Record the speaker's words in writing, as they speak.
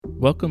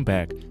Welcome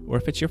back, or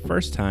if it's your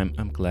first time,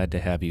 I'm glad to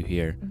have you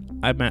here.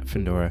 I'm Matt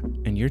Fendora,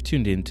 and you're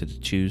tuned in to the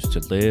Choose to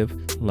Live,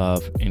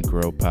 Love, and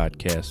Grow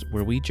podcast,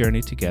 where we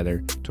journey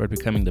together toward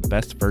becoming the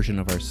best version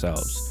of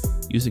ourselves.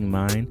 Using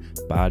mind,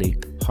 body,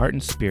 heart,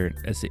 and spirit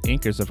as the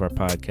anchors of our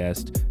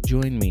podcast,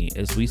 join me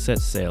as we set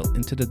sail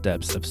into the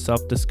depths of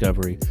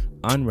self-discovery,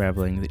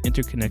 unraveling the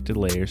interconnected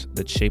layers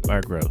that shape our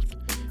growth.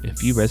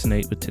 If you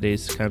resonate with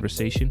today's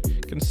conversation,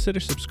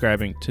 consider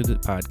subscribing to the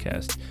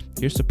podcast.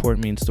 Your support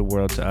means the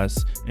world to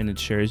us and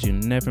ensures you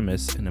never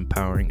miss an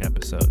empowering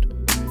episode.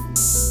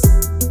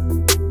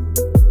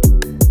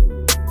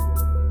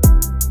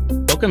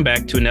 Welcome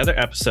back to another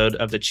episode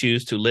of the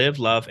Choose to Live,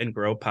 Love, and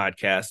Grow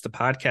podcast, the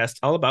podcast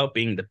all about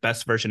being the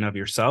best version of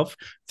yourself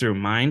through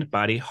mind,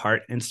 body,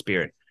 heart, and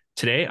spirit.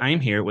 Today, I am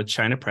here with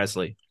Chynna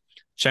Presley.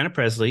 Chynna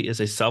Presley is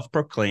a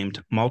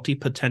self-proclaimed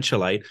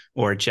multi-potentialite,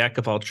 or jack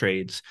of all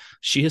trades.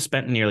 She has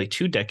spent nearly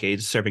 2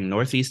 decades serving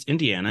Northeast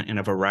Indiana in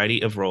a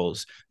variety of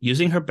roles.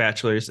 Using her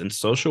bachelor's in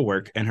social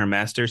work and her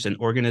master's in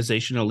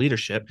organizational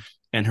leadership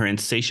and her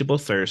insatiable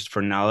thirst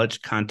for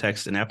knowledge,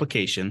 context, and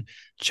application,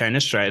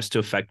 Chynna strives to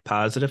effect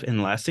positive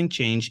and lasting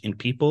change in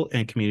people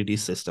and community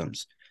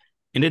systems.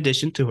 In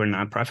addition to her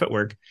nonprofit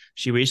work,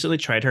 she recently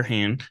tried her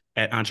hand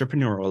at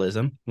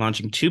entrepreneurialism,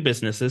 launching 2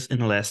 businesses in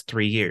the last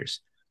 3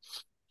 years.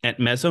 At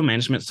Mezzo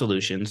Management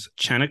Solutions,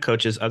 Chynna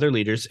coaches other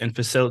leaders and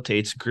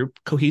facilitates group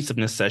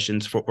cohesiveness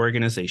sessions for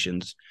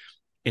organizations.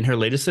 In her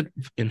latest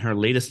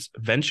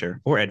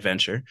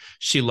adventure,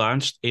 she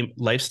launched a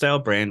lifestyle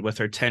brand with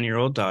her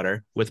 10-year-old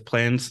daughter, with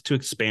plans to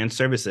expand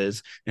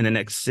services in the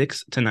next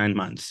 6 to 9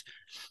 months.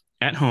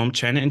 At home,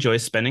 Chynna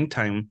enjoys spending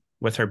time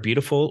with her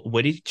beautiful,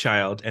 witty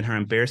child and her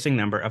embarrassing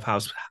number of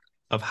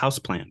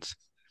houseplants.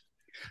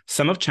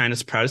 Some of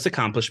Chynna's proudest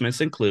accomplishments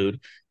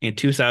include, in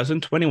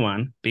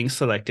 2021, being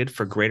selected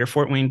for Greater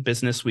Fort Wayne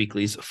Business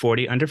Weekly's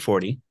 40 Under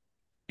 40,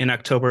 in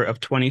October of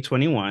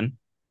 2021,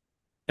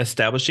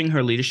 establishing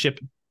her leadership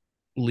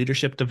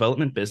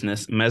development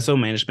business, Mezzo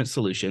Management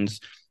Solutions,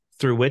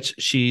 through which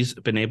she's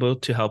been able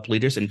to help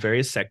leaders in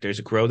various sectors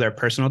grow their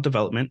personal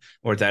development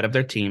or that of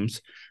their teams,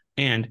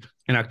 and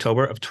in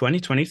October of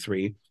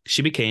 2023,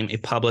 she became a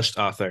published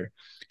author.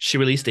 She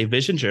released a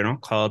vision journal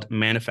called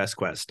Manifest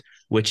Quest,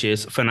 which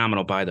is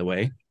phenomenal, by the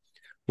way.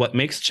 What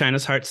makes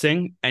Chynna's heart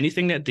sing?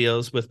 Anything that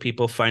deals with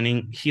people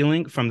finding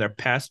healing from their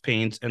past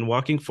pains and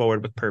walking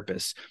forward with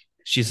purpose.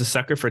 She's a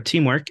sucker for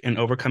teamwork and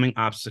overcoming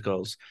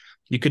obstacles.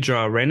 You could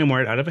draw a random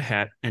word out of a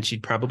hat, and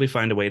she'd probably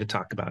find a way to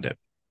talk about it.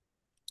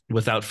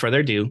 Without further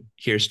ado,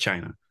 here's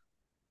Chynna.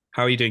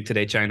 How are you doing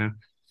today, Chynna?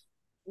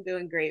 I'm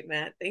doing great,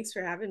 Matt. Thanks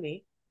for having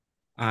me.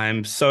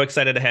 I'm so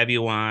excited to have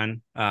you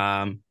on.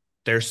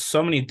 There's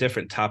so many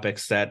different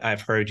topics that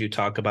I've heard you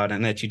talk about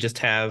and that you just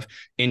have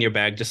in your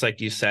bag. Just like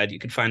you said, you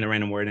could find a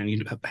random word and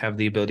you have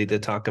the ability to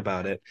talk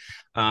about it.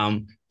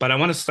 But I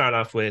want to start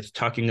off with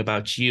talking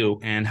about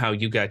you and how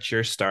you got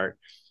your start.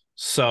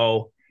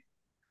 So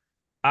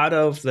out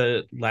of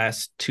the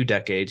last 2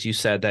 decades, you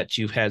said that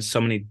you've had so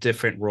many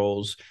different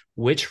roles.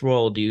 Which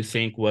role do you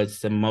think was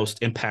the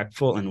most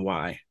impactful and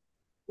why?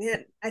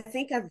 Man, I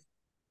think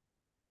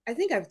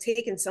I've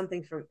taken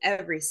something from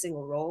every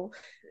single role,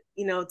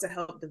 to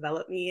help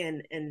develop me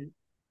and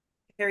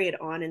carry it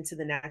on into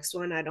the next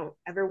one. I don't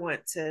ever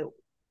want to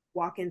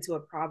walk into a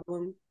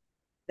problem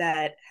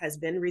that has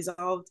been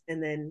resolved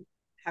and then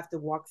have to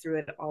walk through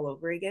it all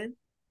over again.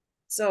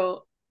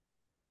 So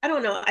I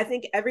don't know. I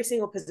think every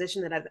single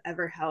position that I've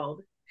ever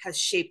held has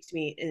shaped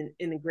me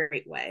in a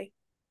great way.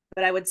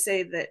 But I would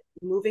say that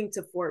moving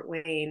to Fort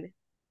Wayne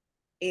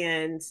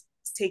and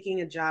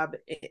taking a job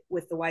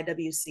with the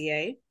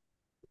YWCA,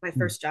 my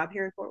first job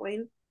here in Fort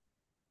Wayne,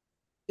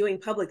 doing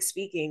public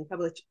speaking,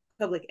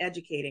 public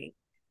educating,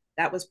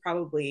 that was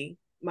probably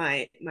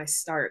my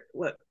start.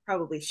 What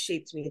probably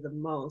shaped me the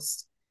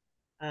most.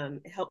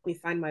 It helped me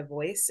find my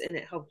voice and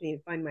it helped me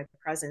find my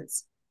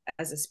presence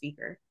as a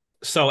speaker.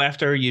 So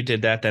after you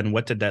did that, then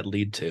what did that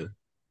lead to?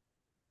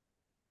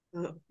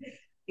 Oh,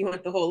 you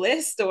want the whole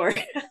list, or?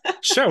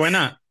 Sure, why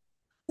not?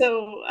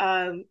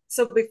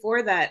 So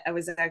before that, I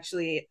was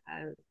actually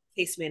a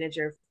case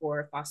manager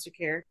for foster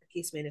care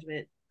case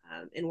management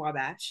in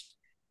Wabash.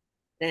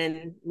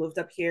 Then moved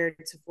up here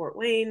to Fort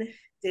Wayne,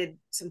 did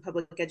some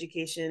public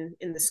education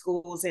in the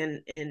schools and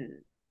in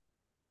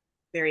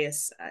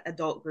various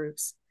adult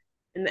groups.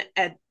 And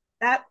at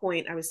that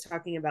point, I was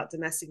talking about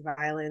domestic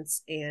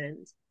violence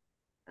and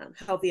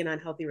healthy and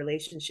unhealthy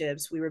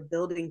relationships. We were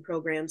building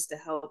programs to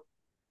help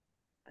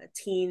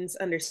teens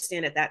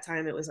understand. At that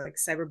time, it was like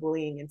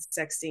cyberbullying and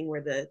sexting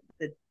were the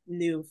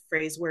new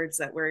phrase words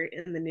that were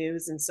in the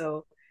news. And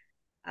so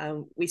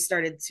we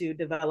started to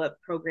develop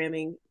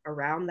programming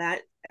around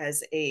that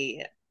as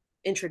a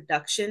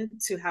introduction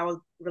to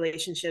how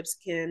relationships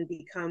can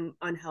become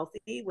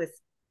unhealthy with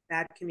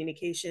bad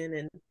communication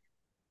and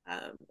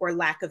or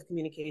lack of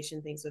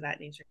communication, things of that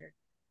nature.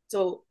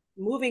 So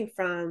moving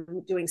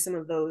from doing some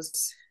of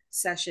those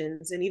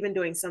sessions and even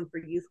doing some for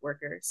youth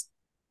workers,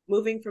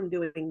 moving from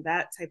doing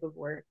that type of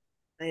work,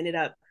 I ended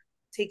up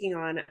taking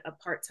on a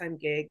part-time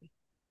gig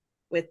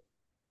with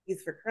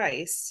Youth for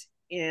Christ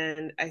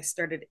and I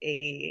started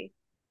an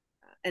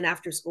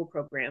after school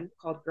program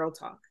called Girl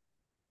Talk.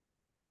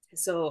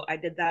 So I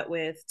did that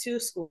with two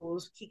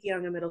schools,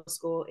 Kikianga Middle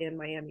School and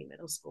Miami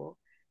Middle School.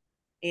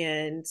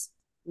 And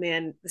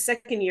man, the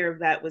second year of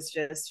that was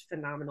just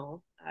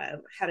phenomenal.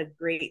 Had a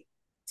great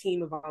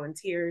team of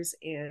volunteers,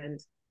 and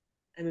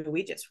I mean,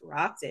 we just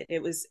rocked it.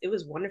 It was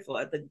wonderful.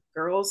 The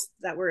girls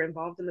that were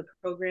involved in the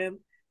program,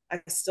 I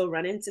still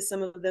run into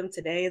some of them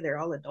today. They're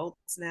all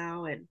adults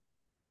now, and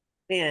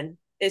man,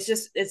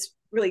 it's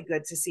really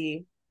good to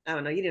see. I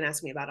don't know, you didn't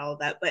ask me about all of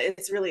that, but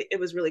it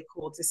was really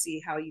cool to see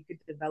how you could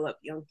develop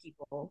young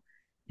people,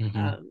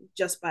 Mm-hmm.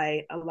 just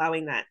by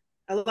allowing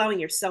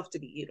yourself to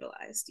be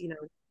utilized, you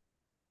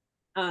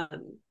know.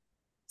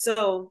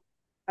 So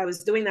I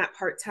was doing that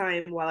part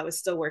time while I was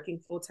still working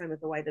full time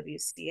at the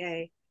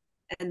YWCA,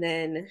 and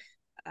then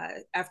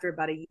after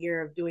about a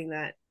year of doing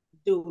that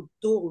dual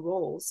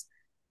roles,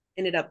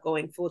 ended up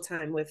going full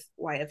time with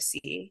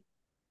YFC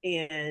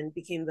and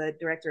became the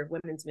director of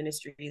women's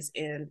ministries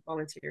and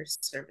volunteer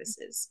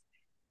services.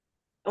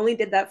 Only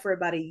did that for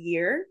about a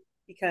year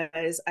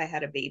because I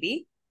had a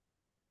baby,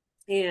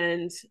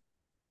 and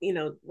you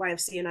know,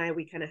 YFC and I,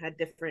 we kind of had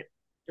different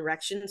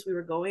directions we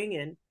were going,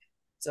 and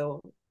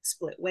so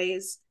split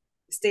ways.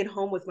 Stayed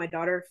home with my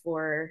daughter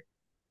for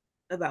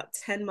about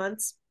 10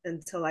 months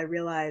until I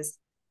realized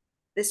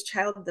this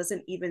child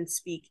doesn't even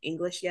speak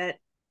English yet.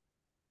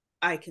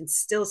 I can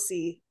still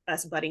see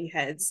us butting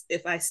heads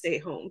if I stay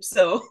home.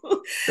 So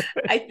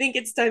I think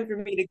it's time for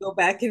me to go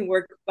back and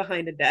work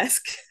behind a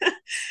desk.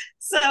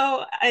 So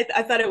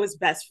I thought it was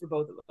best for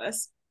both of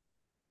us.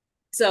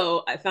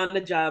 So I found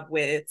a job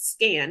with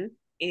Scan,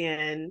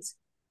 and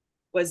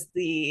was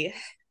the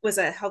was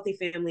a Healthy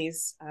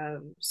Families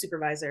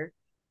supervisor.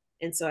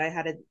 And so I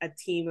had a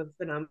team of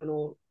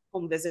phenomenal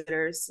home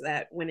visitors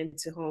that went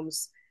into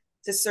homes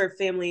to serve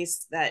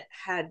families that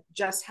had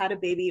just had a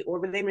baby, or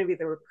maybe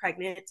they were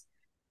pregnant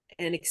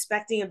and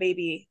expecting a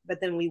baby,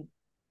 but then we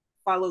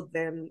followed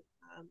them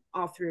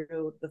all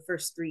through the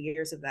first 3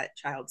 years of that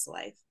child's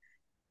life.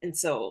 And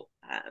so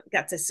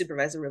got to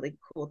supervise a really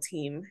cool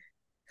team,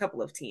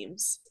 couple of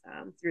teams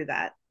through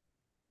that.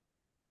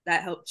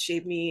 That helped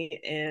shape me,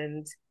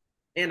 and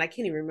I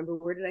can't even remember,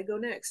 where did I go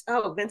next?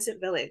 Oh, Vincent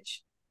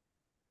Village.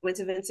 Went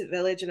to Vincent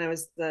Village, and I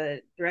was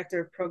the director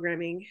of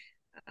programming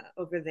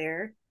over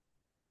there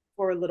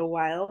for a little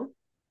while.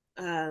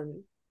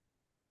 Um,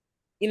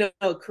 you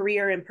know,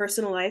 career and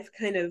personal life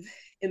kind of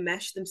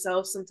enmesh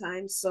themselves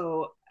sometimes.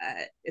 So,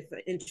 if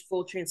in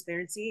full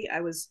transparency,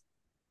 I was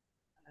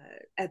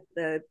at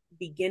the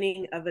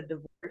beginning of a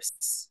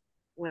divorce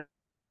when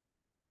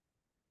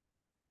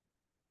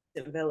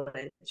in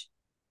Village,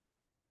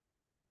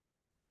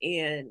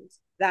 and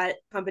that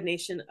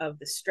combination of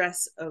the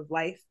stress of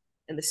life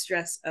and the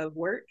stress of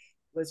work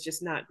was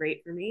just not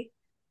great for me,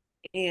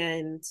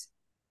 and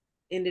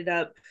ended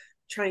up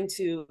trying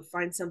to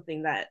find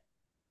something that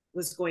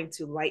was going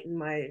to lighten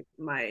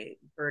my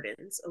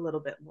burdens a little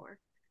bit more.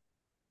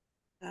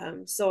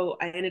 So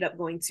I ended up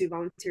going to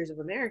Volunteers of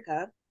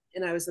America,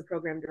 and I was the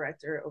program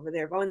director over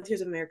there.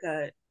 Volunteers of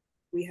America,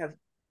 we have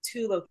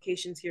two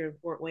locations here in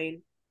Fort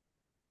Wayne.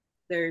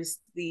 There's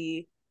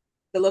the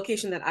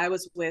location that I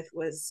was with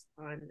was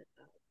on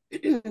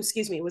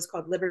excuse me, it was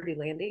called Liberty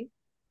Landing,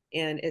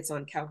 and it's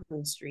on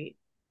Calhoun Street.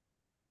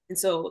 And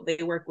so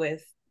they work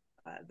with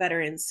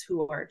veterans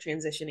who are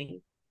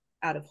transitioning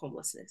out of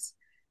homelessness.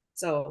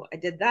 So I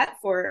did that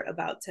for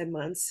about 10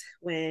 months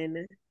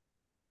when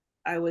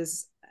I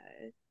was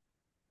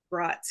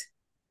brought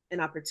an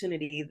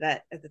opportunity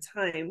that at the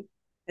time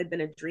had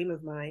been a dream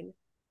of mine.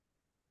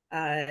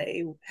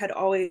 I had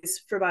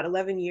always, for about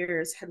 11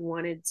 years, had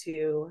wanted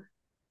to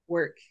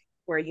work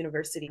for a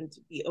university and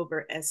to be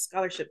over a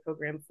scholarship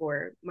program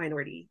for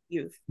minority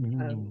youth.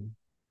 Mm-hmm.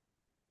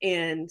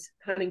 And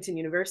Huntington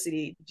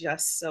University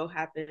just so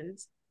happened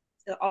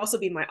to also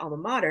be my alma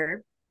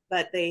mater,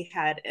 but they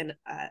had an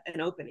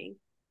opening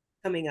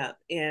coming up,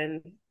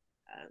 and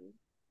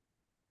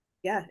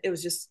yeah, it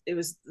was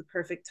the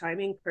perfect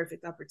timing,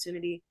 perfect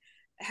opportunity.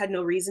 I had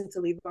no reason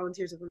to leave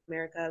Volunteers of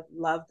America.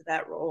 Loved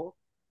that role,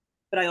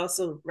 but I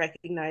also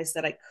recognized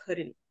that I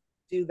couldn't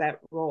do that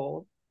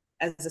role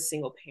as a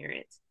single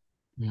parent,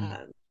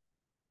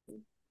 Mm-hmm.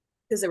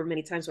 because there were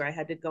many times where I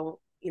had to go,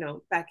 you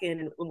know, back in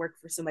and work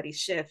for somebody's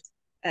shift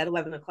at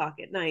 11 o'clock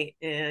at night,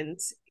 and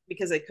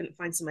because I couldn't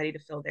find somebody to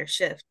fill their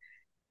shift.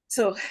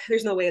 So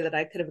there's no way that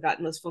I could have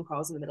gotten those phone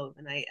calls in the middle of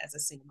the night as a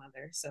single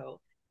mother. So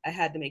I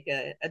had to make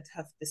a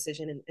tough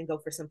decision, and go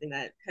for something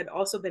that had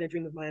also been a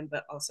dream of mine,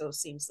 but also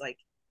seems like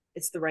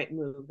it's the right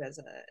move as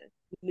a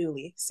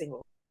newly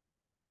single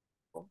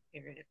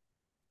parent.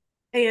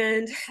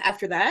 And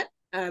after that,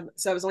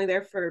 so I was only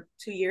there for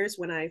 2 years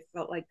when I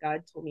felt like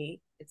God told me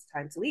it's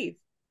time to leave.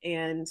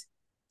 And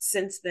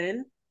since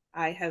then,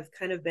 I have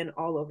kind of been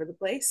all over the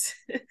place.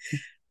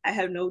 I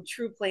have no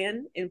true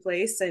plan in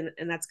place, and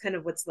that's kind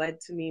of what's led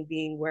to me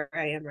being where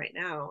I am right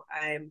now.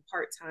 I'm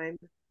part time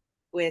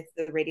with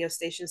the radio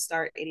station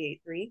Start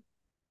 88.3.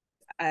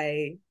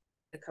 I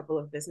a couple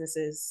of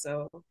businesses,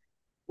 so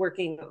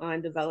working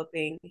on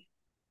developing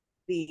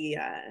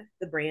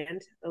the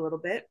brand a little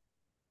bit.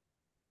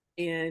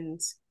 And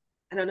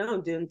I don't know,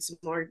 I'm doing some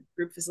more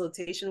group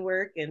facilitation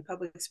work and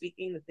public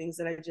speaking, the things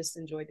that I just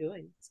enjoy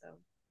doing. So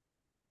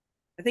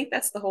I think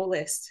that's the whole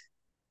list.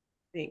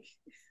 I think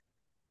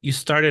You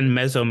started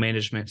Mezzo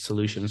Management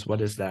Solutions.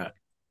 What is that?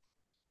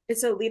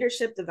 it's a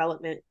leadership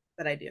development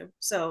that I do.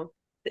 So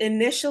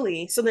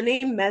initially, so the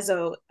name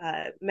Mezzo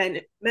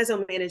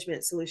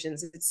Management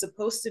Solutions, it's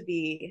supposed to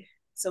be,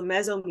 so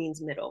Mezzo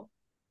means middle.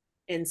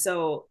 And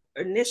so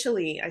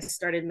initially I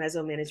started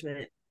Mezzo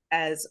Management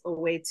as a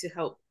way to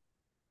help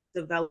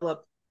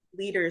develop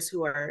leaders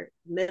who are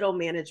middle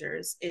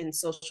managers in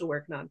social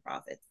work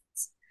nonprofits.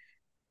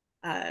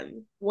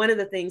 One of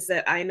the things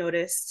that I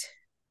noticed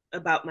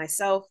about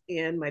myself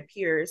and my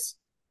peers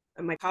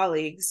and my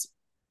colleagues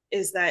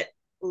is that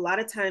a lot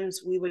of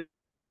times we would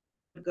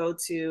go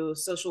to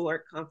social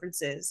work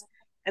conferences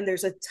and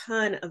there's a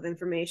ton of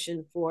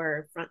information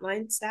for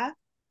frontline staff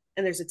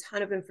and there's a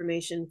ton of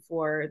information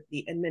for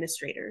the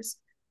administrators,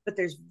 but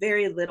there's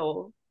very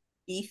little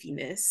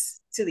beefiness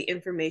to the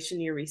information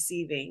you're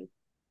receiving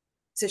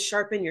to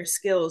sharpen your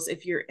skills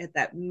if you're at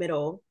that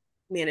middle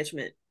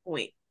management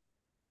point,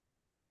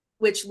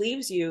 which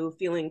leaves you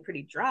feeling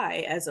pretty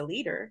dry as a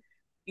leader.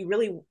 You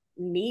really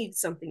need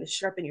something to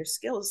sharpen your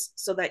skills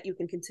so that you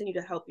can continue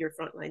to help your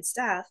frontline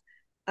staff.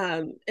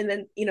 And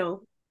then,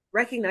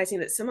 recognizing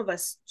that some of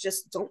us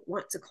just don't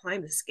want to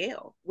climb the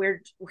scale.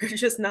 We're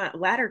just not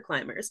ladder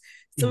climbers.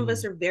 Some of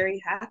us are very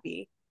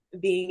happy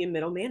being in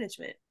middle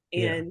management.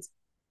 And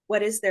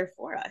what is there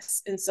for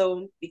us? And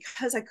so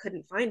because I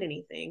couldn't find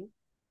anything,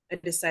 I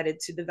decided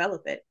to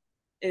develop it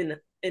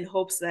in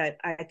hopes that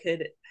I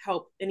could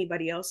help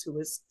anybody else who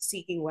was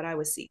seeking what I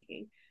was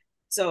seeking.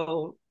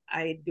 So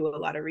I do a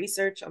lot of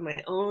research on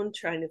my own,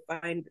 trying to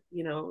find,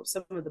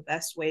 some of the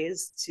best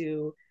ways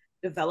to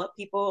develop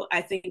people.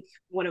 I think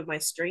one of my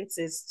strengths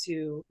is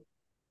to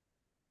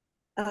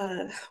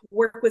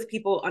work with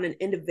people on an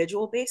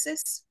individual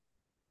basis.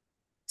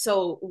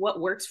 So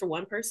what works for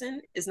one person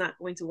is not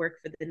going to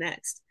work for the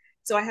next.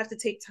 So I have to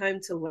take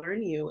time to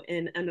learn you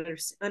and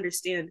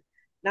understand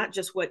not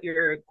just what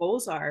your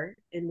goals are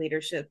in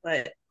leadership,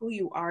 but who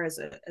you are as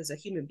a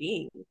human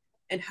being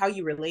and how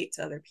you relate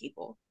to other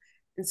people.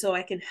 And so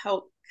I can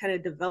help kind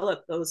of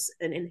develop those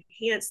and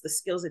enhance the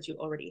skills that you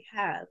already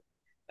have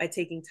by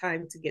taking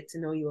time to get to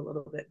know you a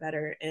little bit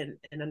better and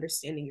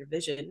understanding your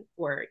vision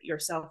for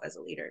yourself as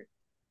a leader.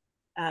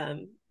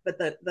 But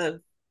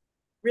the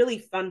really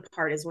fun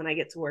part is when I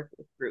get to work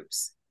with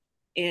groups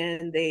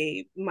and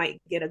they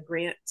might get a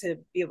grant to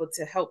be able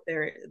to help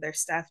their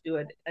staff do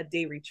a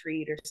day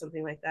retreat or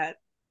something like that.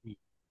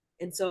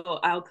 And so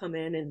I'll come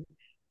in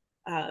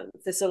and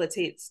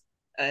facilitate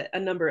a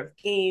number of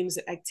games,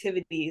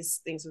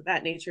 activities, things of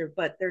that nature,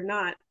 but they're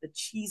not the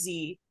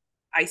cheesy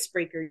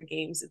icebreaker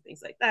games and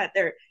things like that.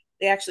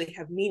 They actually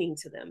have meaning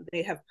to them.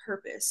 They have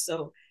purpose.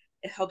 So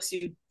it helps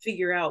you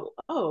figure out,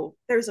 oh,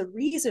 there's a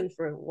reason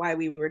for why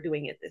we were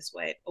doing it this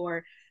way.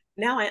 Or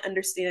now I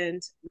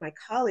understand my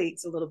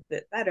colleagues a little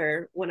bit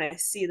better when I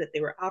see that they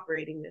were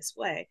operating this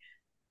way.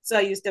 So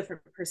I use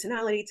different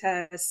personality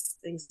tests,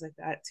 things like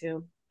that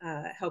to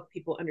help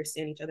people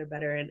understand each other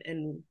better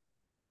and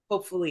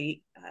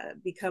hopefully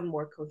become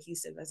more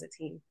cohesive as a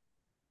team.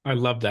 I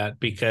love that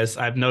because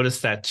I've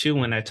noticed that too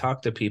when I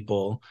talk to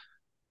people.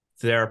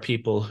 There are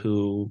people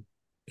who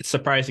it's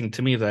surprising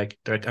to me like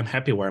I'm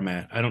happy where I'm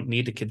at. I don't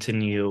need to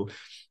continue,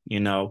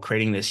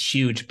 creating this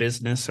huge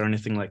business or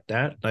anything like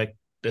that. Like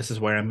this is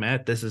where I'm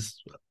at.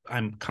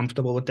 I'm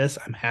comfortable with this.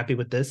 I'm happy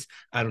with this.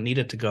 I don't need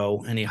it to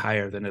go any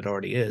higher than it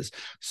already is.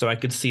 So I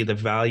could see the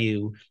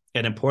value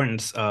and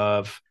importance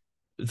of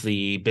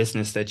the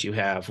business that you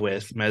have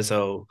with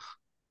Mezzo,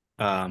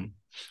 the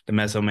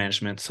Mezzo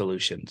Management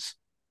Solutions.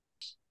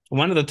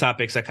 One of the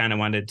topics I kind of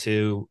wanted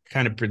to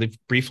kind of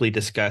briefly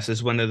discuss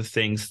is one of the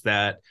things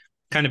that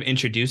kind of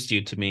introduced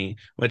you to me,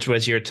 which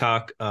was your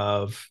talk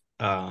of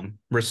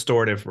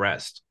restorative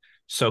rest.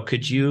 So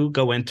could you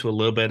go into a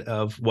little bit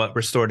of what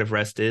restorative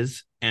rest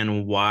is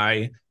and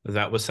why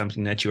that was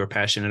something that you were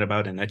passionate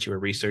about and that you were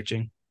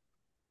researching?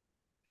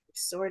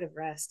 Restorative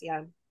rest,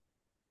 yeah.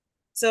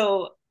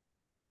 So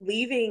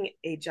leaving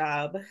a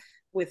job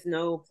with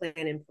no plan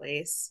in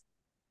place,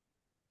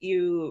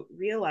 you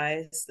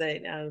realize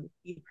that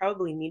you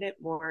probably need it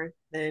more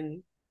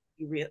than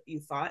you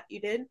thought you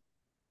did.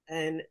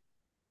 And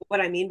what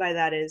I mean by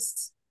that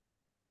is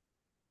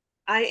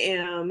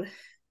I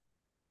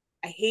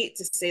hate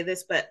to say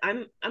this, but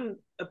I'm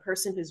a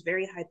person who's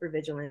very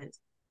hypervigilant,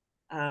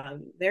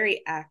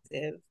 very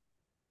active.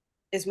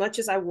 As much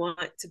as I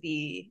want to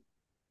be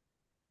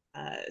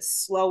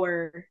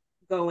slower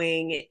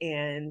going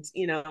and,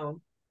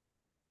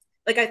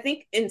 like I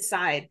think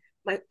inside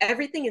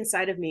everything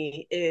inside of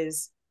me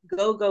is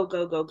go, go,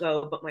 go, go,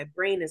 go. But my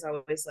brain is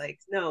always like,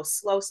 no,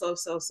 slow, slow,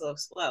 slow, slow,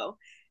 slow.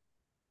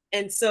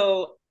 And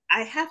so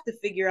I have to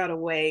figure out a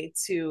way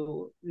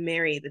to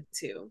marry the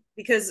two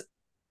because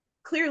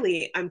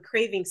clearly I'm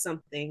craving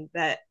something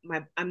that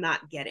I'm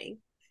not getting.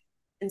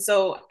 And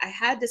so I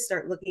had to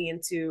start looking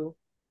into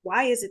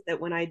why is it that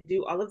when I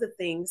do all of the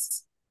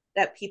things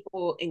that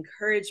people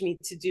encourage me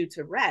to do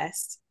to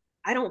rest,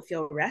 I don't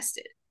feel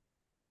rested.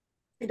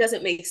 It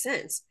doesn't make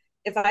sense.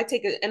 If I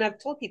take a, and I've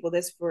told people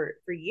this for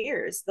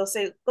years, they'll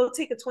say, go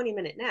take a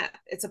 20-minute nap.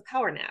 It's a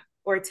power nap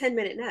or a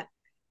 10-minute nap.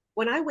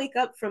 When I wake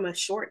up from a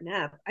short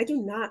nap, I do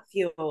not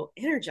feel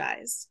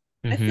energized.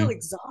 I feel Mm-hmm.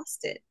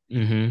 exhausted.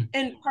 Mm-hmm.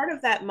 And part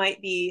of that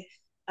might be,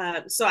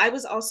 so I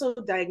was also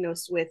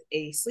diagnosed with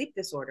a sleep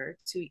disorder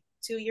 2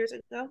 years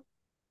ago,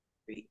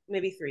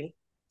 maybe 3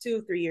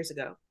 years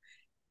ago.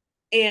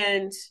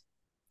 And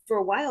for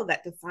a while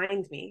that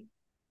defined me.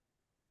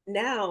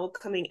 Now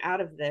coming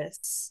out of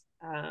this,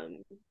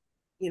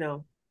 you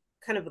know,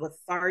 kind of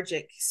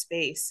lethargic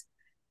space,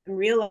 I'm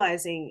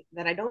realizing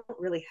that I don't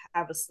really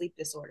have a sleep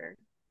disorder.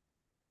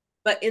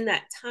 But in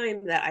that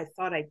time that I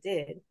thought I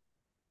did,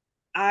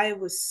 I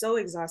was so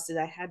exhausted,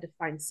 I had to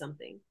find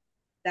something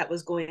that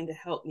was going to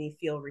help me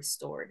feel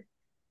restored.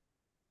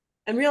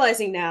 I'm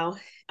realizing now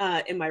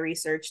in my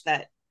research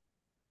that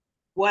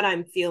what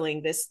I'm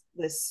feeling, this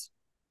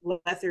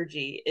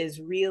lethargy, is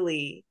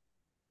really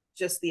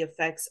just the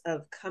effects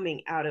of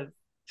coming out of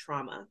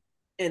trauma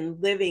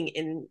and living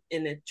in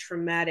a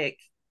traumatic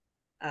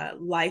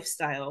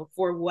lifestyle.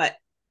 For what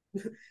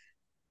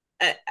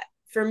uh,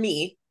 for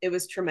me it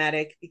was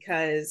traumatic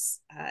because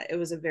I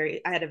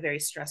had a very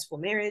stressful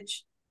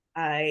marriage.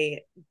 I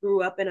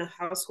grew up in a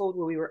household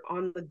where we were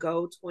on the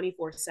go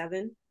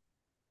 24/7,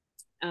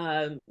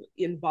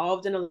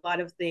 involved in a lot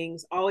of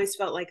things, always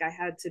felt like I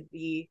had to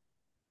be,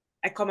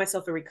 I call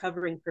myself a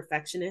recovering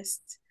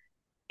perfectionist.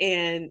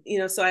 And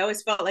so I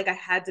always felt like I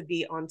had to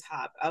be on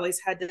top. I always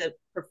had to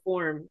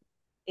perform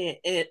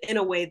in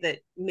a way that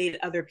made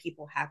other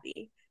people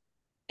happy.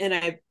 And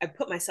I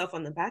put myself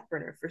on the back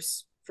burner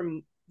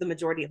from the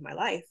majority of my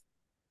life.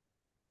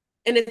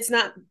 And it's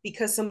not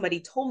because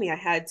somebody told me I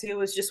had to, it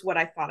was just what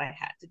I thought I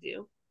had to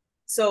do.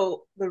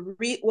 So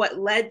what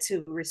led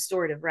to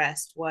restorative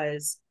rest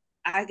was,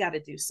 I got to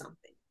do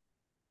something.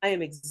 I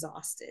am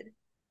exhausted.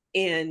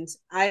 And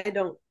I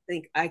don't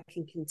think I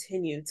can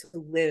continue to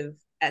live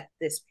at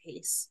this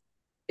pace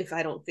if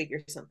I don't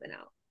figure something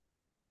out.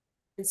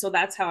 And so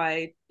that's how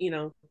I,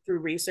 through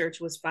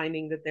research, was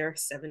finding that there are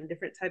 7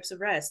 different types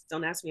of rest.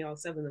 Don't ask me all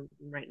 7 of them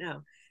right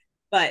now,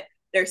 but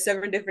there are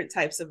 7 different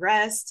types of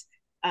rest.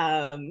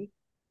 Um,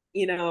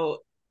 you know,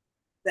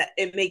 that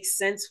it makes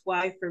sense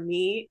why, for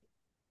me,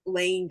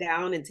 laying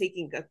down and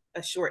taking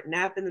a short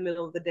nap in the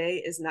middle of the day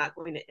is not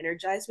going to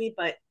energize me,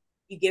 but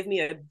you give me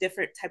a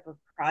different type of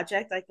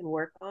project I can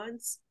work on.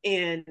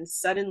 And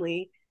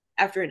suddenly,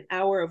 after an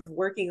hour of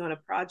working on a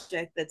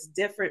project that's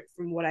different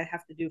from what I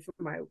have to do for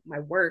my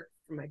work,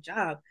 for my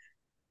job,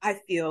 I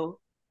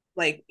feel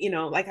like,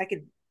 like I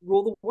could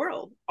rule the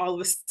world all of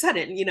a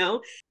sudden,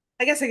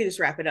 I guess I could just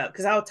wrap it up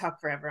because I'll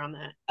talk forever on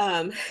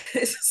that.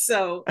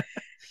 So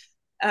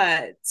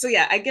so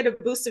yeah, I get a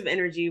boost of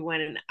energy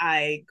when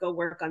I go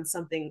work on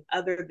something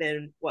other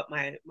than what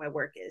my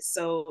work is.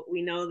 So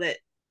we know that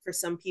for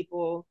some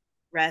people,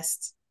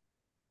 rest,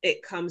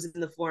 it comes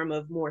in the form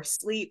of more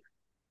sleep,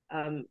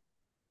 um,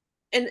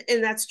 and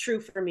that's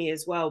true for me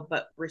as well.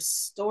 But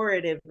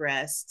restorative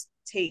rest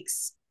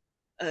takes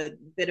a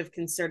bit of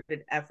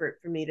concerted effort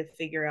for me to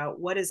figure out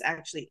what is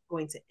actually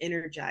going to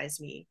energize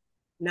me,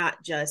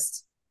 not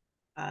just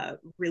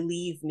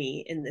relieve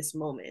me in this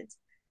moment.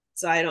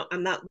 So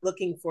I'm not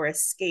looking for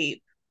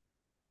escape,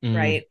 Mm,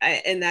 right?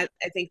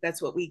 I think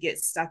that's what we get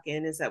stuck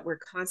in, is that we're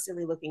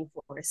constantly looking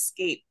for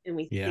escape, and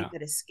we yeah. think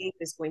that escape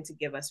is going to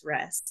give us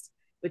rest,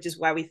 which is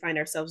why we find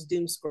ourselves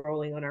doom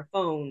scrolling on our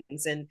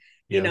phones and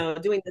Yeah.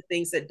 doing the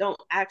things that don't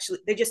actually,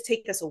 they just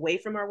take us away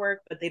from our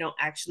work, but they don't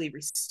actually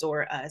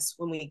restore us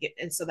when we get,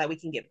 and so that we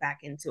can get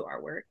back into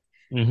our work.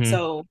 Mm-hmm.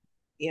 So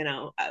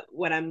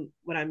what I'm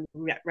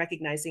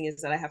recognizing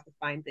is that I have to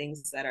find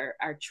things that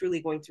are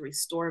truly going to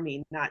restore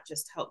me, not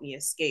just help me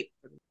escape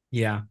from.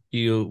 Yeah.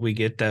 We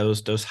get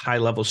those high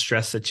level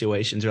stress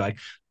situations. You're like,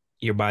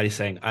 your body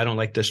saying, I don't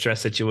like the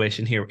stress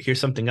situation here. Here's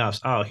something else.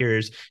 Oh,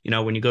 here's,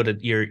 when you go to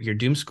your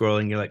doom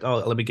scrolling, you're like, oh,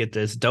 let me get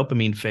this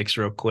dopamine fix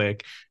real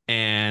quick.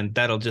 And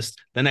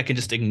then I can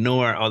just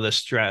ignore all the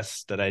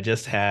stress that I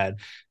just had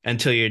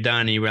until you're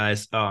done and you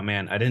realize, oh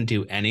man, I didn't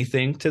do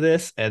anything to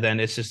this. And then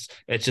it's just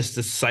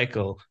this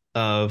cycle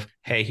of,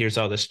 hey, here's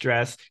all the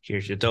stress,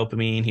 here's your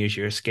dopamine, here's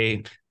your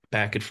escape,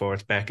 back and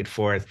forth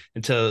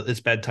until it's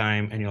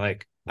bedtime and you're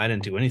like, I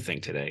didn't do anything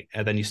today.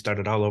 And then you start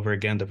it all over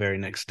again the very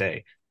next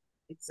day.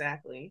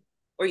 Exactly.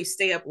 Or you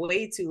stay up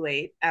way too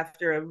late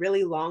after a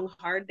really long,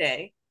 hard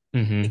day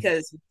Mm-hmm.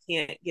 because you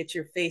can't get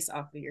your face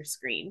off of your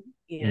screen,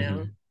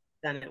 Mm-hmm.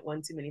 done it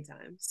one too many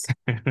times.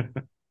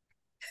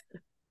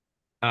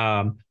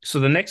 So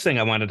the next thing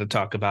I wanted to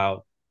talk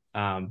about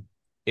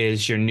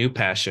is your new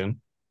passion,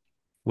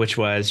 which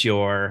was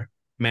your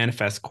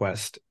Manifest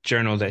Quest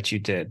journal that you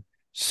did.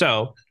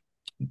 So,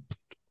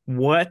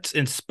 what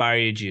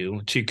inspired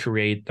you to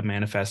create the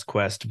Manifest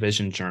Quest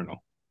Vision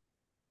Journal?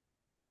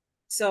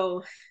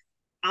 So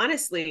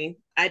honestly,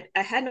 I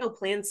had no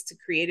plans to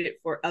create it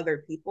for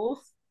other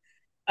people.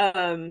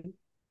 Um,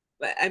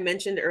 I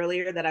mentioned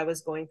earlier that I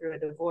was going through a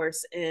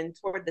divorce, and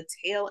toward the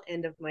tail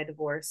end of my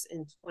divorce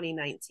in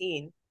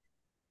 2019,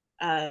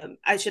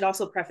 I should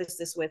also preface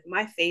this with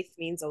my faith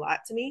means a lot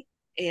to me.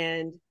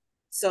 And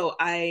so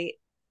I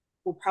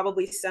will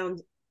probably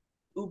sound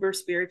uber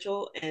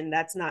spiritual, and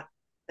that's not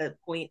the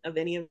point of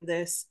any of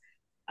this.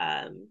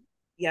 Um,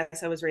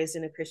 yes, I was raised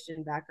in a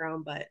Christian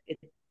background, but it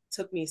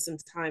took me some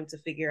time to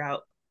figure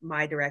out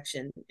my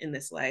direction in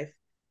this life.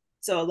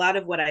 So a lot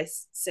of what I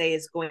say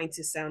is going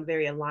to sound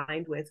very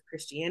aligned with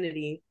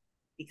Christianity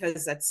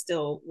because that's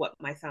still what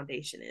my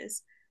foundation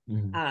is.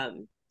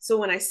 Mm-hmm. So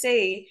when I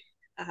say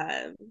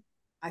um,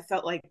 I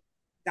felt like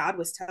God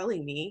was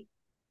telling me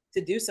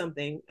to do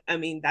something, I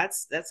mean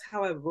that's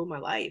how I rule my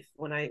life.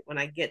 When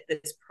I get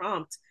this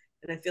prompt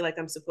and I feel like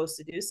I'm supposed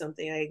to do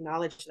something, I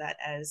acknowledge that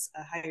as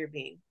a higher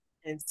being.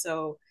 And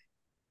so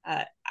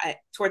I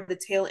toward the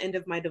tail end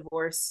of my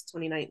divorce,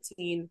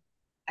 2019,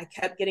 I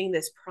kept getting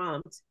this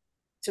prompt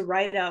to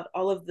write out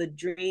all of the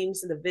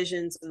dreams and the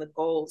visions and the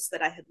goals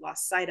that I had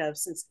lost sight of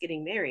since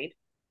getting married.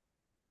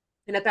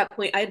 And at that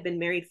point, I had been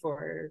married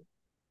for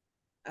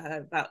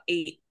about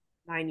 8,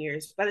 9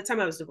 years. By the time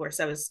I was divorced,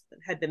 I was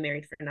had been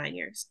married for 9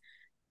 years.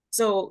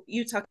 So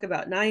you talk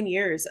about 9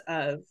 years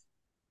of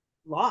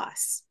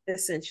loss,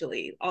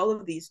 essentially, all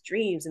of these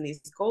dreams and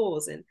these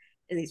goals and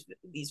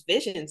these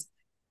visions.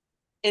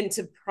 And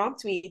to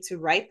prompt me to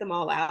write them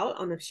all out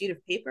on a sheet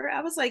of paper,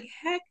 I was like,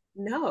 heck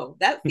no,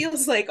 that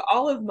feels like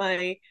all of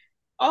my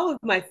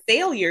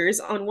failures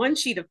on one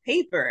sheet of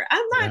paper.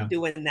 I'm not Yeah.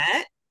 doing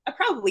that. I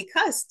probably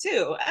cussed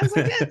too. I was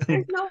like,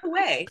 there's no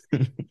way.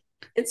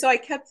 And so I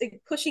kept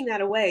pushing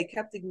that away,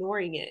 kept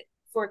ignoring it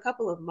for a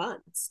couple of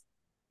months.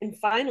 And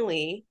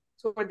finally,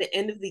 toward the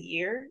end of the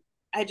year,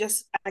 I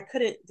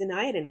couldn't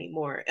deny it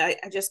anymore. I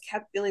just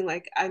kept feeling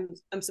like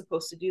I'm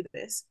supposed to do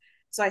this.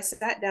 So I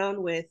sat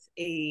down with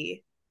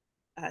a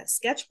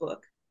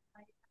sketchbook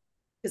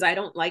because I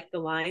don't like the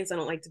lines. I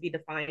don't like to be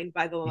defined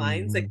by the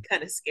lines that Mm-hmm.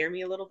 kind of scare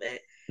me a little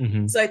bit.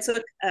 Mm-hmm. So I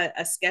took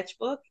a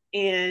sketchbook,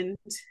 and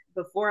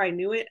before I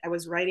knew it, I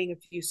was writing a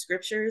few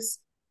scriptures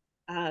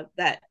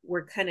that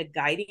were kind of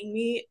guiding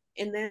me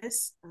in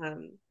this.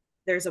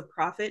 There's a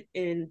prophet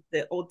in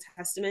the Old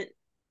Testament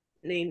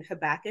named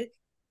Habakkuk,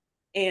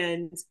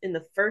 and in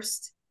uh,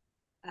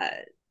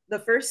 the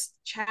first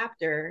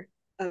chapter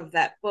of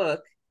that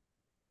book,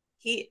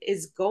 he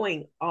is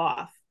going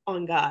off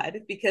on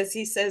God because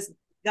he says,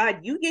 God,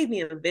 you gave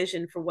me a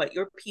vision for what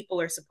your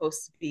people are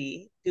supposed to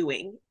be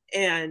doing.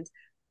 And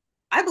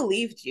I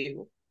believed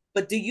you,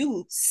 but do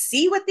you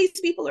see what these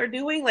people are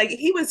doing? Like,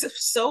 he was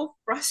so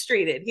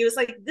frustrated. He was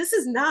like, this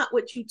is not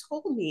what you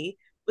told me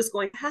was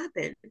going to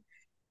happen.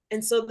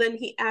 And so then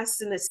he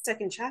asks in the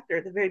second chapter,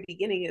 at the very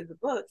beginning of the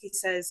book, he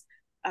says,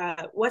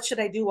 what should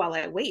I do while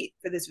I wait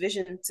for this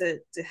vision to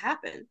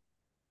happen?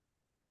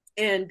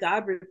 And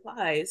God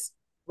replies,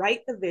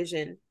 write the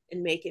vision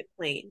and make it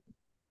plain.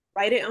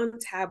 Write it on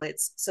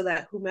tablets so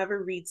that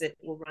whomever reads it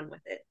will run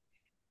with it.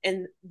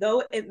 And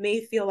though it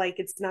may feel like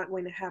it's not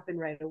going to happen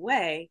right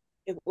away,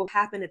 it will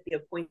happen at the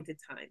appointed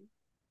time.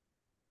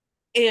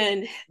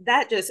 And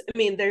that just, I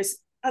mean, there's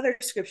other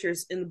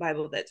scriptures in the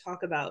Bible that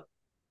talk about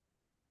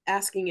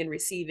asking and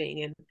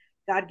receiving and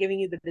God giving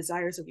you the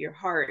desires of your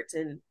heart,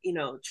 and,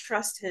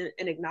 trust him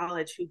and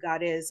acknowledge who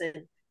God is,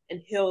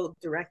 and he'll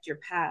direct your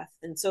path.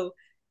 And so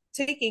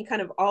taking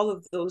kind of all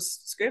of those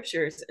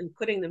scriptures and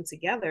putting them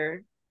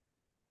together,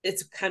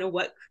 it's kind of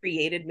what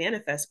created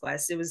Manifest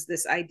Quest. It was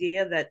this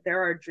idea that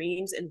there are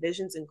dreams and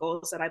visions and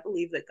goals that I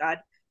believe that God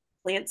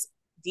plants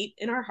deep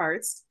in our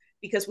hearts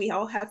because we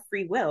all have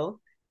free will.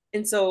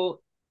 And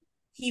so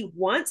he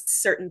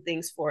wants certain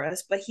things for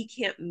us, but he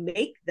can't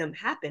make them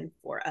happen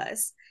for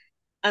us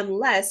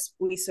unless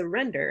we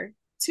surrender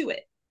to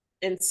it.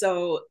 And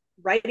so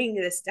writing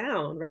this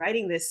down,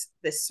 writing this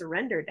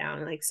surrender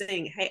down, like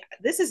saying, hey,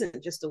 this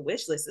isn't just a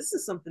wish list. This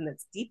is something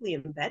that's deeply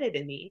embedded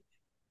in me,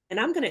 and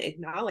I'm going to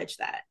acknowledge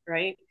that,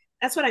 right?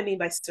 That's what I mean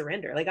by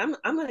surrender. Like I'm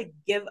going to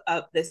give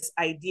up this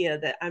idea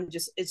that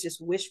it's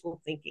just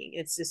wishful thinking.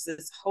 It's just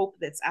this hope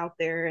that's out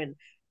there and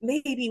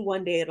maybe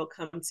one day it'll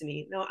come to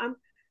me. No, I'm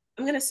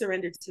going to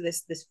surrender to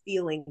this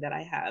feeling that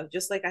I have,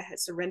 just like I had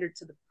surrendered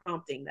to the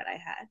prompting that I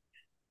had.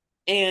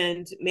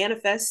 And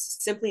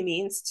manifest simply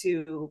means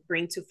to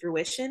bring to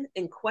fruition,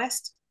 and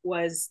quest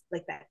was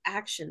like that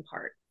action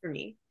part for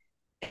me.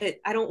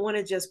 I don't want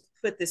to just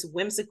put this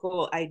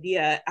whimsical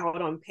idea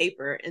out on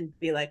paper and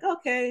be like,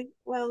 okay,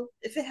 well,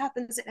 if it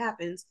happens, it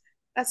happens.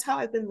 That's how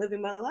I've been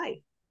living my life.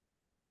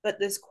 But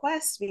this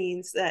quest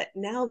means that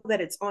now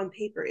that it's on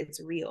paper,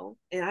 it's real.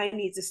 And I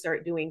need to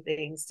start doing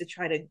things to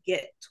try to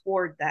get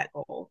toward that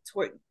goal,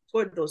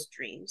 toward those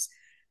dreams.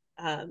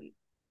 Um,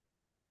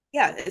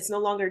 yeah, it's no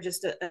longer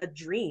just a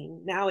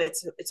dream. Now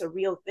it's a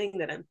real thing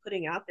that I'm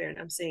putting out there, and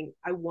I'm saying,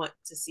 I want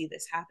to see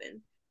this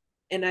happen.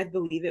 And I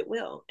believe it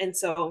will. And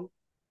so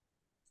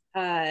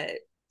uh,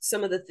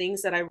 some of the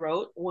things that I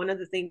wrote, one of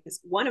the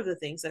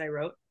things that I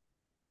wrote,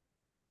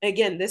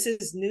 again, this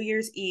is New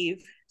Year's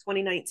Eve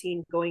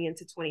 2019 going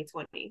into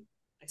 2020.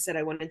 I said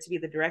I wanted to be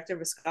the director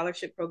of a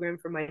scholarship program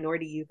for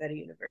minority youth at a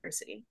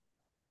university.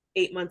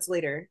 8 months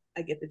later,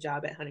 I get the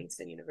job at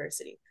Huntington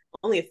University.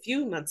 Only a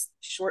few months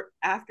short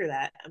after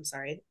that, I'm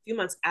sorry, a few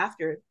months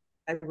after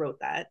I wrote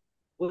that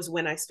was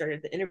when I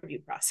started the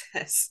interview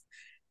process.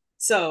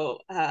 So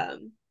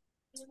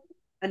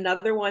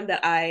another one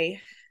that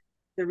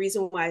the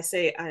reason why I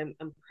say I'm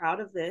proud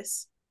of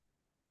this,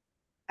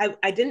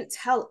 I didn't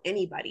tell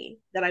anybody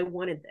that I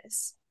wanted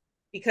this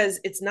because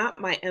it's not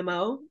my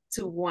MO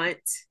to want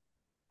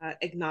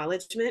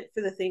acknowledgement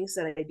for the things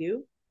that I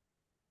do.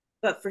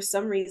 But for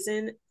some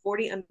reason,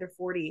 40 under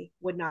 40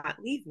 would not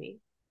leave me.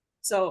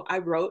 So I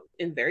wrote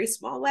in very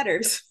small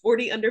letters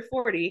 40 under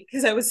 40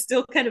 because I was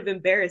still kind of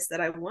embarrassed that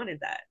I wanted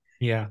that.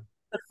 Yeah.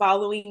 The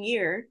following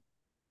year,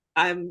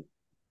 I'm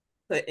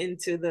put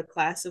into the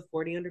class of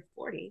 40 under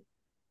 40.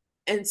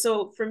 And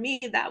so for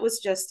me, that was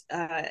just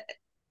a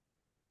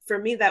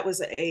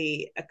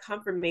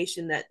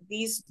confirmation that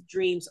these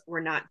dreams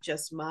were not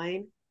just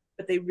mine,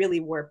 but they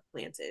really were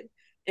planted.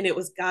 And it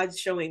was God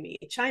showing me,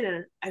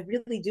 Chynna, I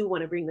really do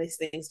want to bring these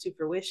things to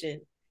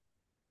fruition.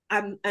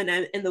 And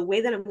the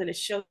way that I'm going to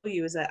show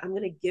you is that I'm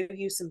going to give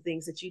you some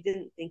things that you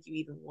didn't think you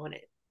even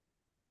wanted,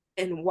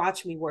 and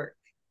watch me work.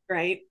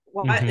 Right?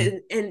 Mm-hmm.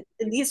 And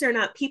these are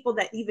not people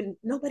that even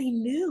nobody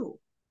knew.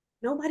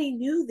 Nobody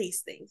knew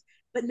these things.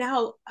 But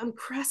now I'm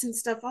crossing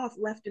stuff off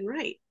left and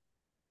right.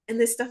 And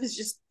this stuff is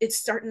just, it's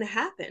starting to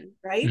happen.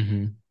 Right?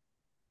 Mm-hmm.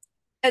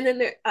 And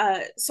then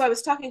so I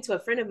was talking to a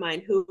friend of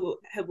mine who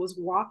was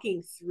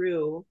walking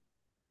through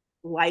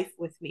life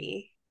with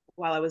me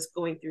while I was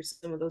going through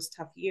some of those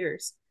tough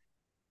years.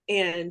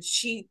 And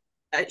she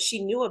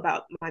knew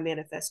about my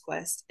manifest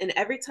quest. And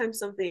every time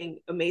something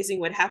amazing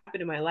would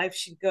happen in my life,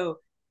 she'd go,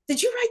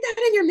 "Did you write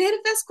that in your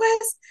manifest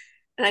quest?"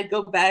 And I'd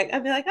go back,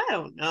 I'd be like, "I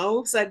don't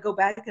know." So I'd go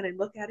back and I'd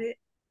look at it,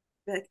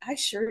 be like, "I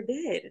sure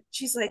did."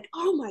 She's like,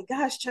 "Oh my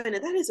gosh, Chynna,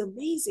 that is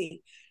amazing."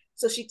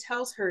 So she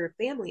tells her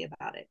family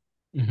about it.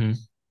 Mm-hmm.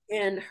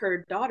 And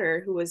her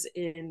daughter, who was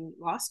in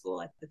law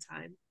school at the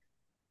time,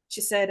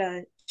 she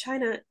said,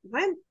 "Chynna,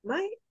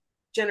 my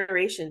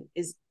generation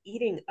is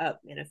eating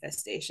up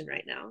manifestation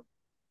right now,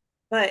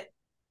 but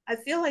I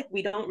feel like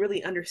we don't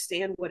really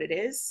understand what it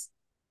is.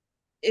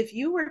 If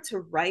you were to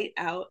write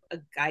out a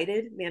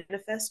guided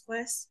manifest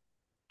quest,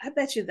 I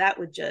bet you that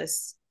would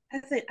just,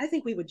 I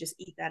think we would just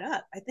eat that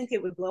up. I think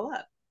it would blow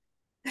up."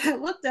 I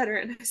looked at her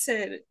and I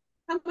said,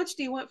 "How much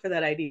do you want for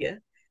that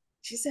idea?"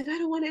 She said, "I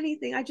don't want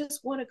anything. I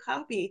just want a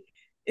copy.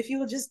 If you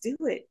will just do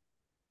it."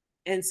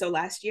 And so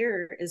last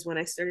year is when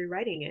I started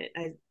writing it.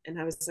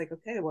 I was like,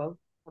 okay, well,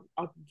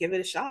 I'll give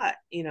it a shot,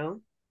 you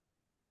know.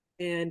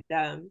 And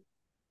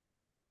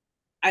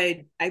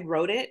I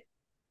wrote it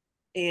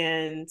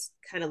and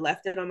kind of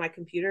left it on my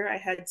computer. I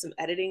had some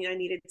editing I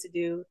needed to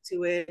do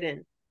to it,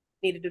 and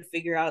needed to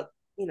figure out,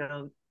 you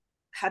know,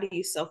 how do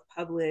you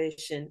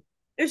self-publish, and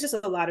there's just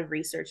a lot of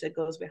research that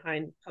goes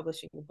behind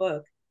publishing a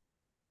book.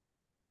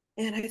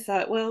 And I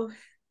thought, well,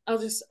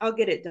 I'll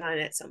get it done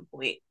at some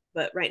point.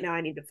 But right now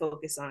I need to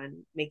focus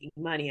on making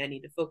money. I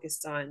need to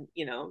focus on,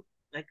 you know,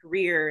 my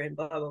career and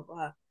blah blah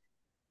blah.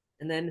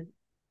 And then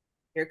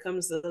here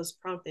comes those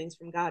promptings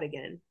from God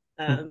again.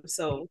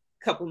 So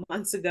a couple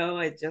months ago,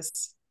 I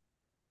just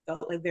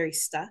felt like very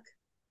stuck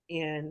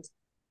and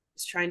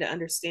was trying to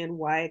understand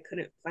why I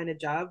couldn't find a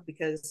job,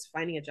 because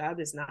finding a job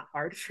is not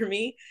hard for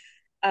me.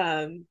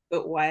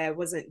 But why I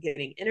wasn't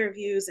getting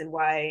interviews and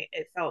why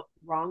it felt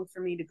wrong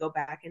for me to go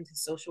back into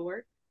social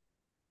work.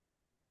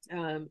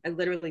 I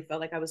literally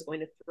felt like I was going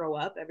to throw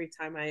up every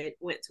time I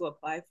went to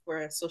apply for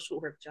a social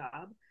work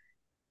job.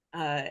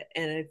 And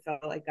I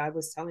felt like God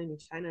was telling me,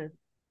 "Chynna, I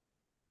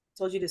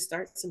told you to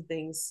start some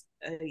things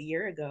a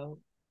year ago,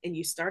 and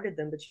you started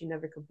them, but you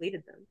never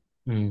completed them.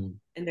 Mm.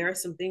 And there are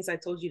some things I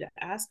told you to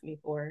ask me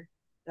for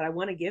that I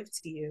want to give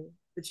to you,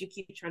 but you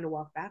keep trying to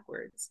walk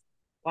backwards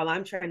while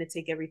I'm trying to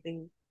take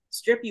everything,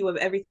 strip you of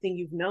everything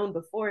you've known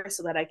before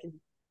so that I can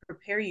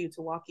prepare you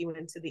to walk you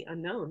into the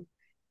unknown.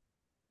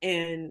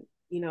 And,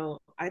 you know,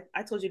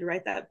 I told you to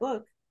write that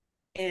book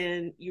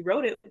and you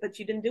wrote it, but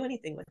you didn't do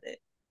anything with it.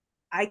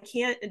 I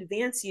can't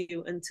advance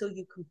you until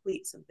you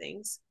complete some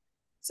things."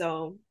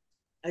 So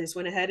I just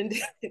went ahead and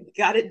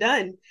got it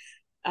done.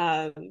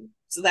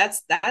 So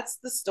that's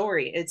the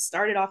story. It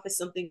started off as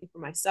something for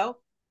myself,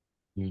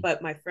 Mm.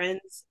 but my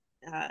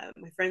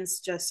friends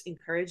just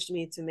encouraged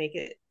me to make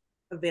it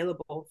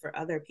available for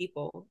other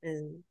people,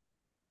 and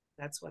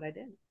that's what I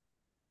did.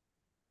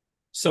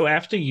 So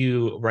after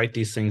you write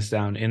these things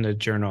down in a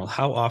journal,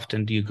 how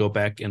often do you go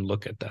back and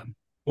look at them?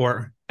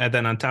 Or, and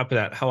then on top of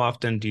that, how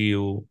often do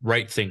you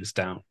write things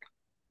down?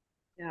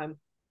 You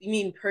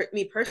mean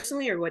me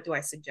personally, or what do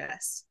I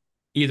suggest?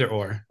 Either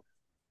or.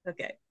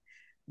 Okay.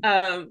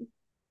 Um,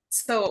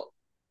 so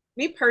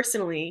me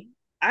personally,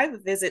 I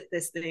visit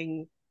this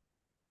thing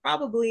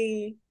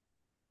probably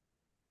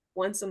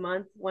once a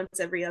month, once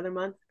every other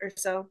month or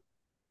so.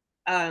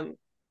 Um,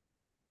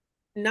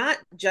 Not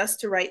just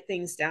to write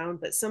things down,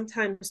 but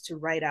sometimes to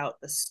write out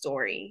the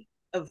story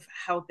of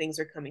how things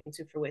are coming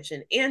to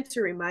fruition, and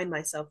to remind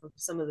myself of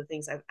some of the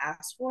things I've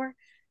asked for,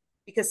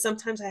 because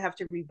sometimes I have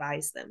to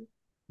revise them.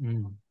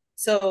 Mm.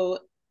 So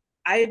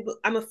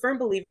I'm a firm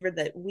believer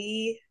that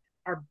we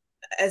are,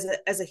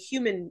 as a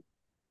human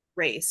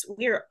race,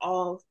 we are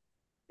all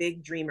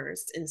big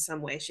dreamers in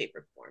some way, shape,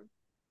 or form.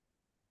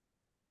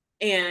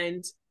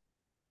 And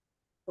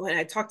when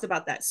I talked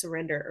about that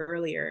surrender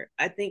earlier,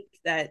 I think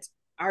that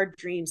our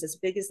dreams, as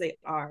big as they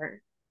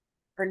are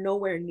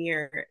nowhere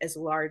near as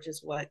large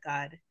as what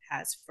God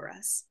has for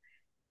us.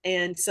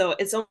 And so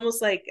it's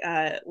almost like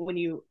when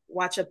you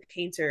watch a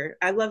painter,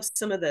 I love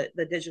some of the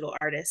digital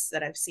artists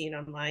that I've seen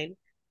online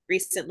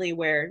recently,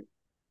 where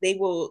they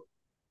will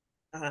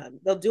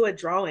they'll do a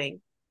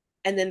drawing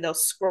and then they'll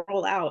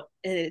scroll out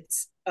and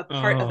it's a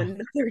part of Oh,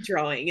 another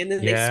drawing, and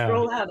then they yeah.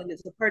 scroll out and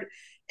it's a part,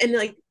 and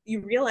like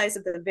you realize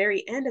at the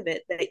very end of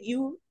it that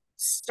you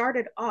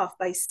started off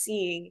by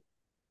seeing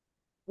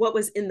what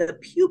was in the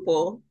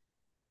pupil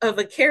of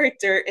a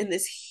character in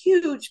this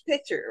huge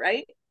picture,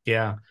 right?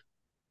 Yeah.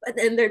 But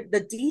then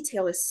the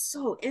detail is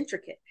so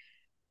intricate.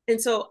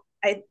 And so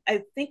I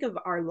think of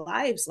our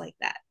lives like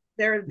that.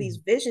 There are these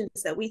visions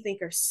that we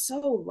think are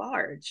so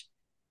large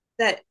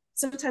that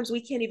sometimes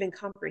we can't even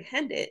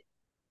comprehend it,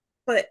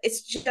 but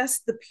it's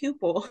just the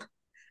pupil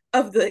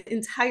of the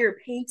entire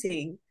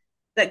painting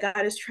that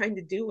God is trying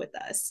to do with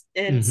us.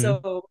 And Mm-hmm.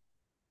 so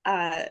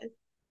uh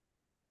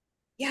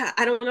yeah,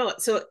 I don't know.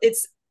 So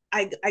it's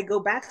I go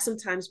back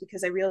sometimes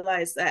because I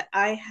realize that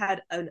I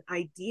had an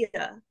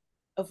idea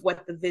of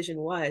what the vision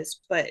was,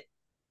 but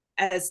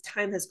as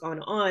time has gone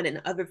on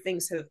and other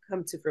things have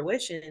come to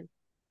fruition,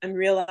 I'm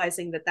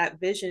realizing that that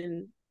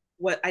vision,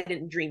 what I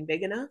didn't dream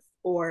big enough,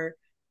 or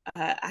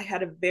I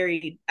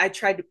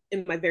tried to,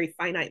 in my very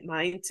finite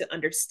mind, to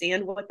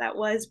understand what that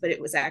was, but it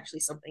was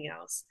actually something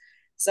else.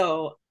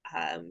 So,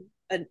 an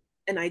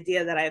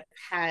idea that I've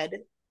had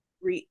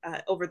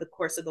over the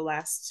course of the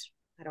last,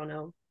 I don't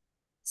know,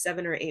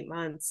 7 or 8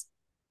 months.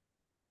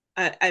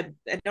 I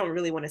don't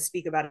really want to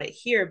speak about it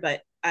here,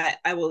 but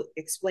I will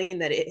explain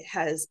that it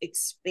has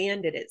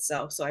expanded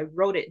itself. So I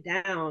wrote it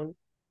down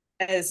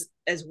as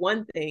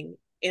one thing,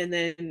 and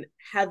then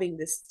having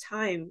this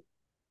time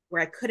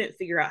where I couldn't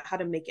figure out how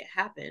to make it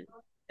happen.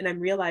 And I'm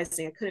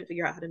realizing I couldn't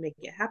figure out how to make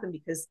it happen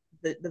because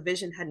the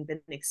vision hadn't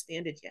been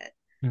expanded yet.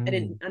 I Mm.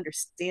 didn't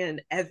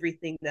understand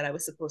everything that I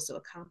was supposed to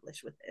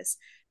accomplish with this.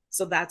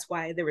 So that's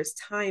why there was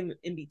time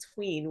in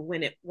between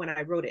when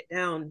I wrote it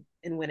down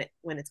and when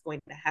it's going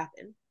to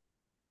happen.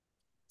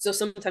 So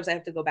sometimes I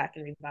have to go back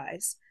and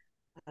revise.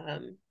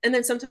 And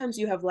then sometimes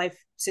you have life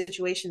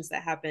situations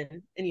that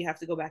happen and you have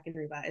to go back and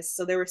revise.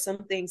 So there were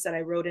some things that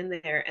I wrote in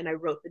there and I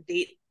wrote the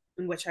date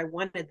in which I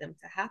wanted them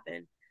to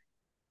happen.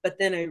 But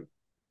then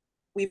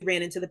we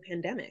ran into the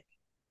pandemic.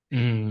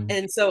 Mm.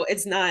 And so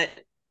it's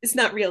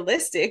not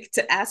realistic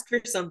to ask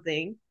for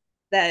something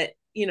that,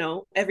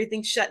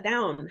 everything's shut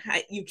down.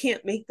 You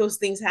can't make those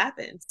things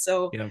happen.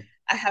 So Yeah.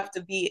 I have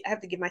to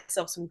give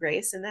myself some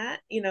grace in that,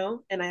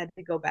 and I had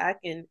to go back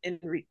and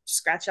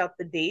scratch out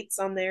the dates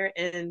on there,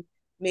 and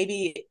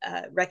maybe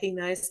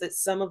recognize that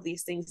some of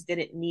these things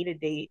didn't need a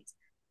date.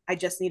 I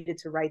just needed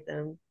to write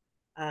them,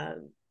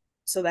 um,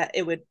 so that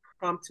it would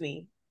prompt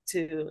me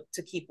to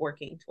keep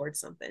working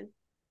towards something.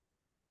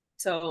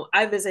 So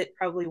I visit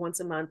probably once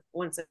a month,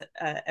 once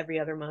every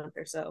other month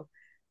or so.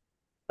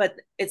 But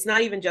it's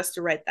not even just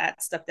to write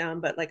that stuff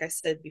down, but like I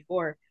said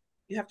before,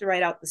 you have to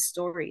write out the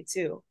story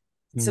too.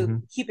 So Mm-hmm.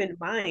 keep in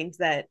mind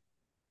that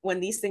when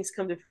these things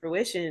come to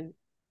fruition,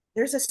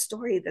 there's a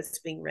story that's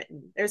being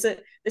written. There's a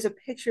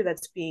picture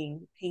that's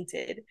being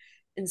painted.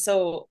 And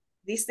so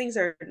these things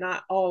are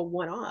not all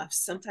one-offs.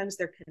 Sometimes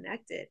they're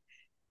connected.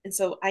 And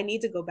so I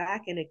need to go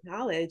back and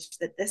acknowledge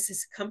that this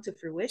has come to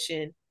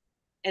fruition,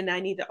 and I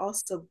need to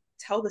also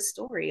tell the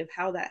story of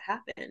how that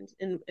happened,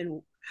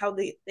 and how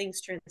the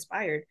things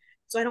transpired,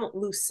 so I don't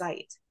lose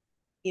sight,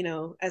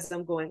 as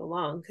I'm going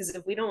along. Because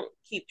if we don't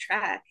keep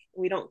track,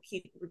 we don't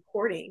keep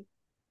recording,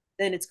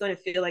 then it's going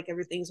to feel like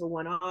everything's a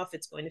one off.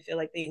 It's going to feel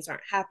like things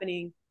aren't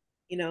happening.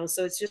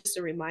 So it's just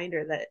a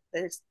reminder that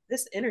there's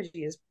this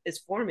energy is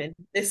forming.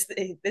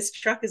 This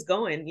truck is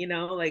going.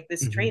 Like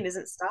this Mm-hmm. train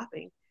isn't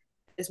stopping,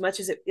 as much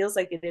as it feels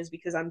like it is,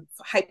 because I'm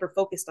hyper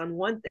focused on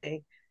one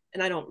thing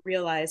and I don't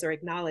realize or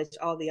acknowledge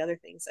all the other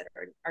things that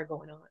are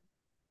going on.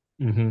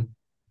 Mm-hmm.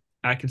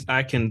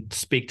 I can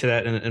speak to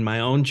that in my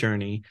own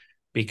journey,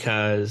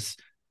 because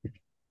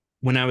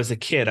when I was a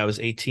kid, I was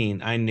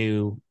 18. I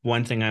knew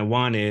one thing I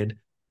wanted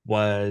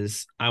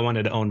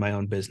to own my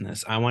own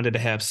business. I wanted to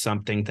have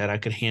something that I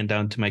could hand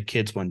down to my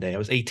kids one day. I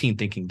was 18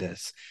 thinking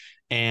this.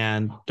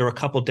 And there were a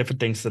couple different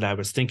things that I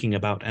was thinking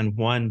about. And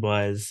one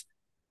was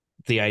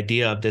the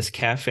idea of this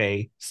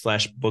cafe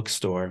slash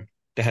bookstore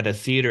that had a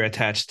theater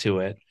attached to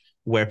it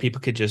where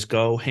people could just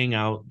go hang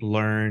out,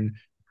 learn,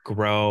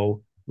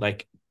 grow.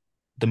 Like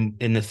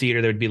in the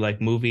theater there'd be like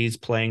movies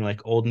playing,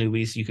 like old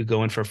movies you could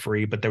go in for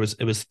free, but it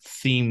was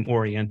theme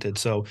oriented,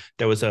 so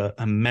there was a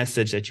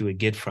message that you would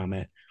get from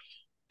it.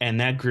 And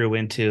that grew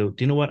into,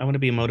 do you know what, I want to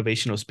be a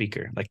motivational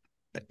speaker. Like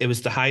it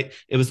was the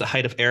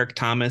height of Eric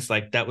Thomas.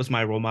 Like that was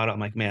my role model. I'm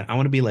like, man, I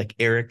want to be like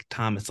Eric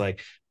Thomas,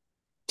 like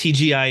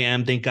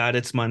TGIM, thank God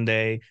it's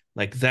Monday.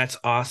 Like that's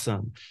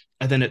awesome.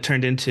 And then it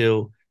turned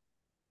into,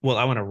 well,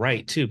 I want to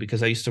write too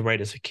because I used to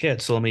write as a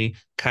kid. So let me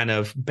kind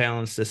of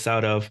balance this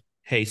out of,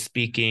 hey,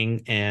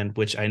 speaking, and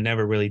which I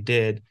never really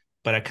did,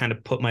 but I kind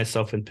of put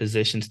myself in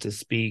positions to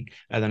speak.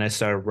 And then I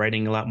started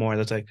writing a lot more.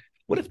 That's like,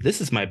 what if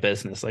this is my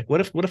business? Like,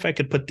 what if I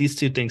could put these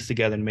two things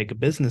together and make a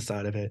business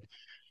out of it?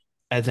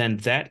 And then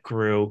that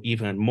grew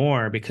even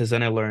more because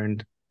then I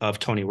learned of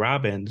Tony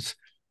Robbins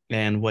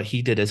and what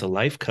he did as a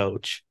life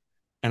coach.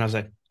 And I was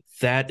like,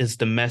 that is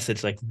the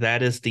message. Like,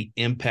 that is the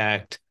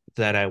impact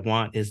that I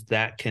want, is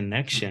that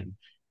connection.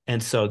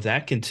 And so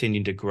that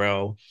continued to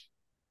grow,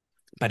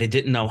 but I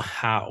didn't know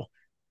how.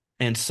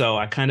 And so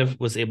I kind of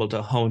was able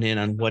to hone in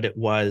on what it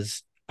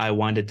was I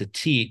wanted to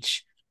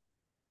teach.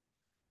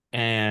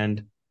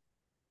 And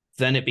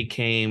then it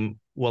became,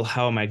 well,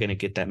 how am I going to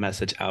get that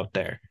message out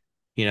there?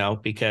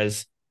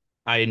 Because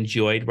I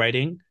enjoyed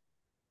writing,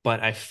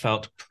 but I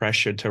felt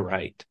pressured to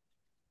write.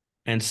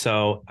 And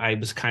so I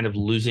was kind of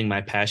losing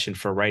my passion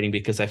for writing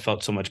because I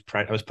felt so much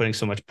I was putting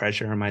so much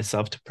pressure on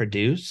myself to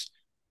produce.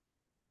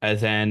 And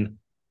then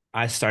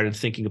I started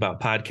thinking about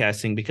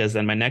podcasting because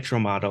then my next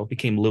role model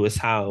became Lewis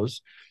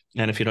Howes.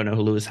 And if you don't know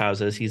who Lewis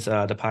Howes is, he's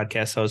the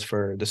podcast host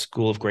for the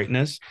School of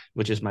Greatness,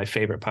 which is my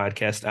favorite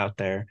podcast out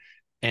there.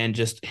 And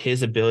just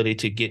his ability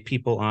to get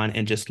people on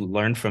and just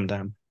learn from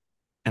them.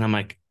 And I'm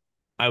like,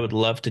 I would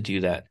love to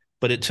do that.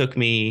 But it took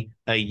me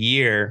a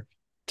year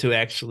to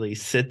actually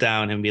sit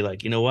down and be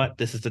like, you know what,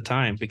 this is the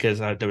time because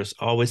there was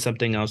always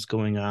something else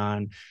going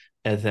on.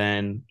 And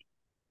then,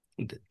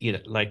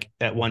 like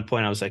at one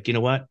point, I was like, you know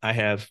what, I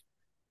have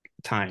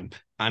time.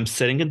 I'm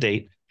setting a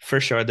date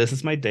for sure. This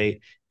is my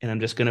date, and I'm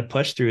just going to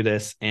push through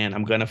this, and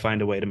I'm going to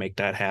find a way to make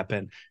that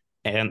happen.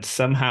 And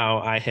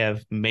somehow I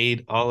have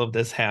made all of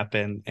this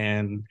happen.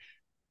 And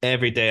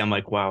every day I'm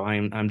like, wow,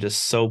 I'm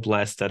just so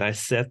blessed that I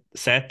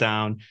sat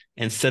down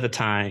and set a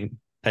time,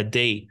 a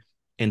date,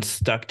 and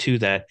stuck to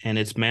that. And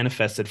it's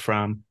manifested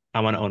from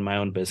I want to own my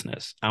own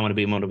business. I want to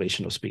be a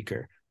motivational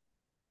speaker.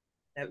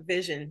 That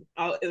vision.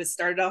 Oh, it was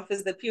started off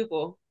as the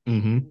pupil.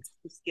 Mm-hmm.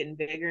 It's getting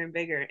bigger and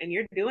bigger, and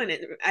you're doing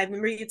it. I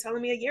remember you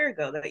telling me a year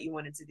ago that you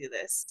wanted to do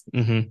this.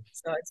 Mm-hmm.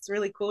 So it's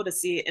really cool to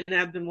see. And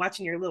I've been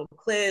watching your little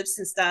clips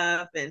and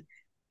stuff, and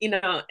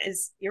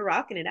as you're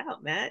rocking it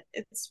out, Matt.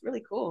 It's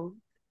really cool.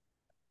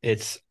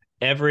 It's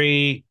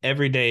every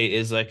day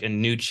is like a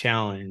new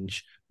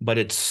challenge, but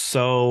it's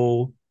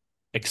so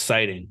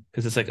exciting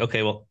because it's like,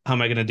 okay, well, how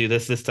am I going to do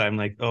this time?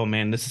 Like, oh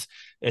man,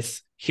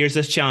 it's here's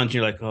this challenge.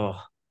 You're like, oh,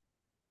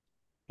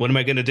 what am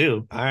I going to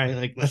do? All right,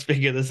 like let's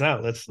figure this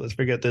out. Let's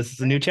figure out this is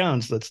a new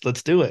challenge. Let's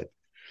do it.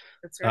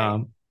 That's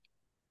right.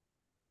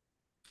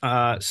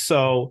 Um,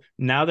 so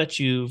now that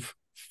you've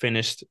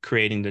finished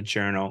creating the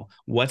journal,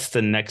 what's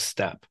the next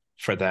step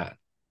for that?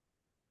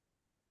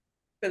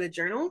 For the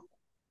journal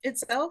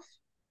itself.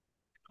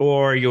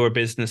 Or your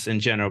business in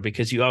general,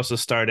 because you also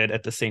started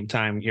at the same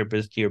time your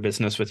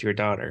business with your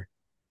daughter.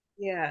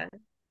 Yeah.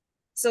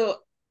 So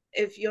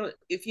if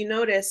you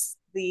notice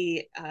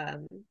the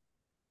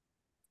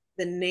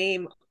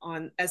name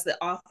on as the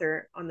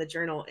author on the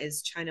journal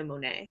is Chynna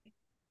Monet,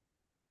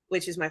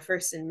 which is my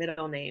first and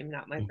middle name,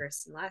 not my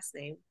first and last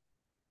name.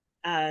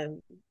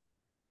 Um,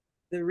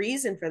 the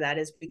reason for that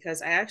is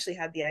because I actually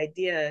had the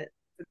idea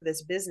for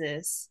this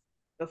business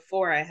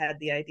before I had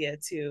the idea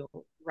to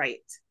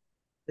write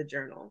the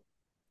journal.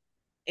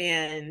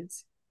 And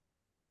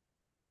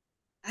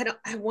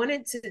I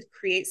wanted to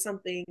create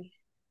something.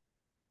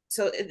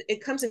 So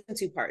it comes in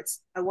two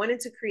parts. I wanted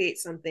to create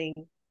something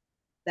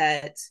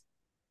that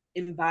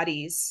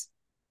embodies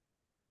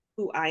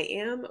who I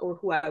am or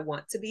who I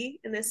want to be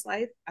in this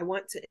life. I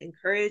want to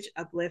encourage,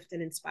 uplift,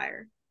 and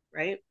inspire,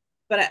 right?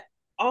 But I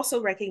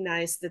also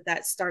recognize that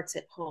that starts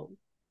at home.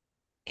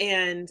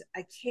 And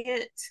I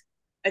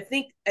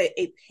think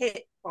a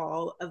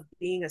pitfall of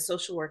being a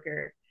social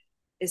worker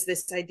is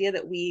this idea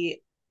that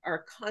we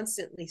are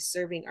constantly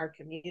serving our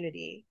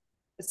community,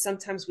 but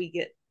sometimes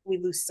we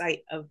lose sight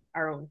of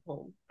our own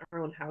home, our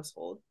own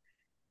household.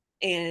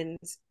 And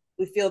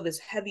we feel this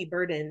heavy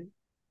burden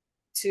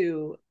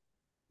to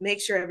make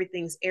sure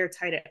everything's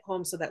airtight at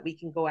home so that we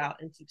can go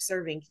out and keep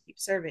serving, keep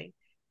serving.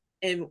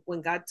 And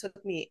when God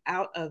took me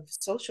out of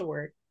social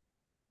work,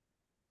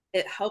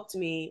 it helped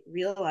me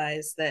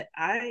realize that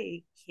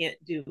I can't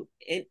do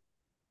it.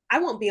 I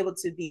won't be able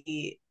to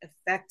be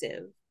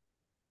effective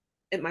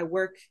at my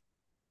work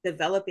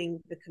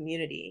developing the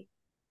community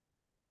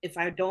if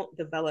I don't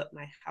develop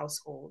my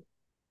household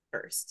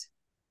first.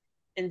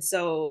 And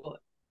so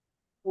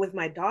with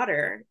my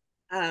daughter,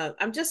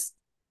 I'm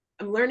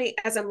learning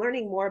as I'm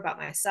learning more about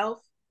myself,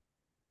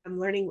 I'm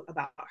learning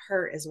about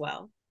her as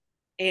well.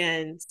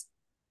 And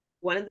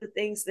one of the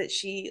things that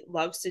she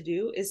loves to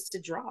do is to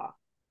draw.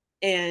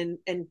 And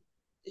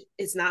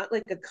it's not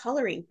like a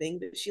coloring thing,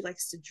 but she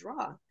likes to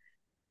draw.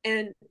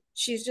 And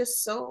she's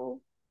just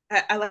so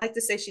I like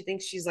to say she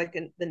thinks she's like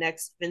the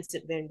next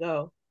Vincent van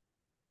Gogh.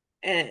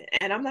 And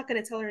I'm not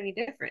going to tell her any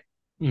different.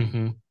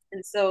 Mm-hmm.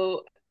 And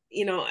so,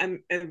 I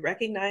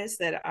recognize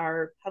that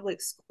our public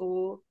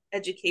school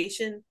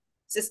education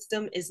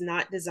system is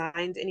not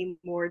designed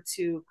anymore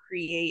to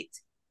create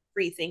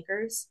free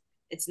thinkers.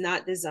 It's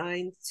not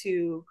designed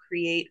to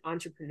create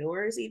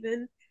entrepreneurs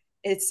even.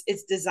 It's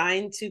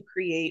designed to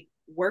create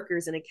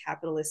workers in a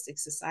capitalistic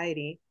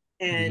society.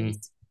 And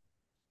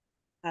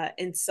Mm-hmm.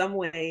 in some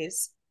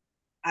ways,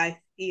 I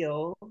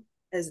feel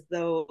as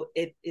though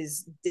it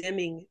is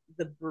dimming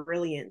the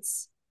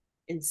brilliance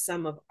in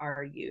some of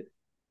our youth.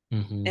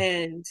 Mm-hmm.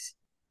 And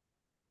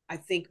I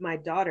think my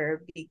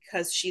daughter,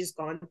 because she's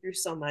gone through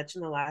so much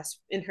in the last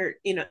in her,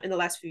 in the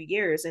last few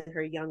years in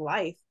her young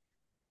life,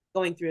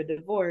 going through a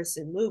divorce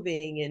and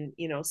moving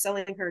and,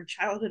 selling her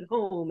childhood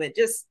home, and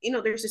just,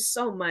 there's just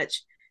so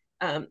much.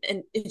 And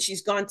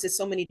she's gone to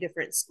so many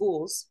different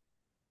schools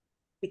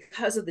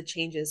because of the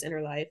changes in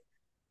her life.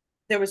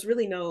 There was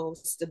really no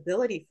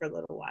stability for a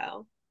little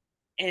while.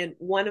 And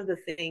one of the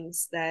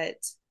things that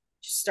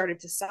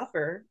started to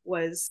suffer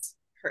was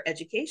her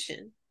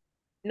education.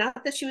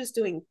 Not that she was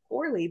doing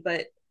poorly,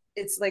 but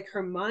it's like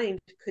her mind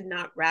could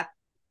not wrap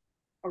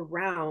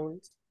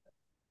around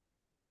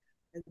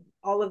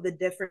all of the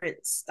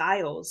different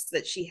styles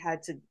that she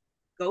had to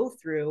go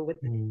through with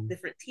the Mm-hmm.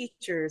 different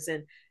teachers.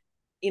 And,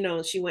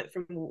 she went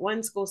from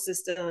one school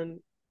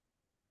system,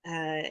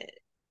 uh,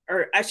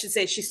 or I should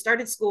say, she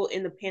started school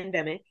in the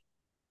pandemic.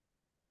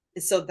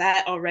 And so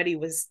that already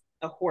was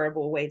a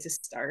horrible way to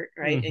start,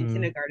 right? In Mm-hmm.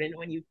 kindergarten,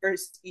 when you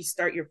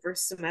start your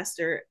first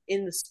semester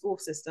in the school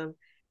system,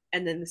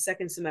 and then the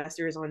second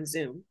semester is on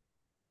Zoom.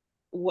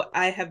 What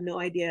I have no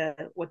idea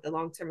what the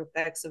long-term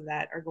effects of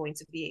that are going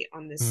to be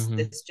on Mm-hmm.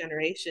 this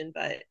generation,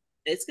 but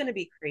it's going to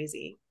be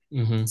crazy.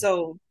 Mm-hmm.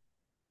 So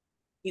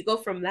you go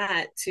from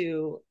that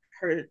to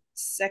her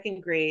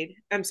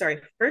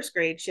first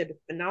grade. She had a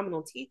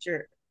phenomenal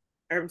teacher.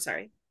 Or I'm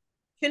sorry,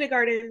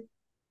 kindergarten,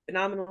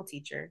 phenomenal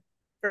teacher.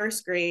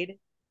 First grade,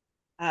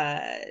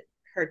 uh,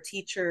 her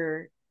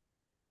teacher,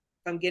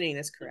 if I'm getting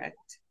this correct,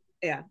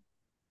 yeah,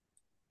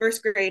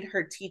 first grade,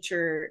 her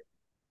teacher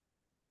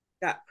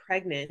got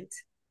pregnant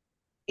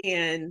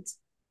and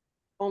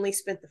only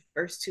spent the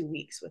first 2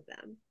 weeks with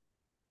them.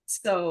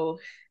 So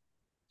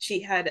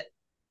she had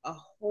a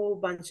whole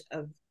bunch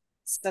of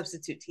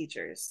substitute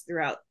teachers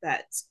throughout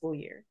that school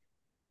year.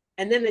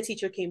 And then the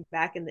teacher came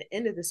back in the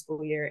end of the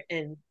school year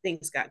and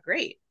things got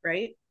great,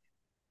 right?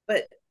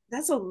 But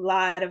that's a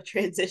lot of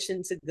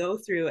transition to go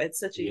through at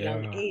such a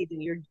young Yeah. age,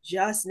 and you're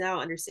just now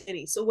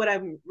understanding. So what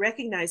I'm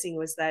recognizing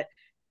was that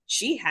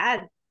she's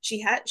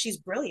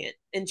brilliant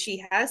and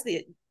she has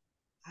the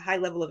high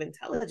level of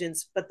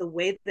intelligence, but the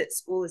way that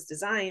school is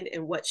designed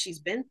and what she's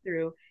been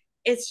through,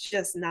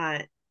 it's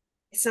not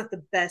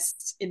the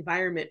best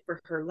environment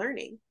for her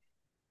learning.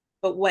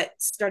 But what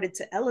started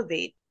to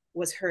elevate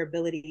was her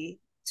ability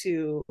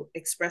to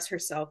express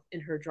herself in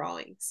her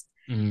drawings.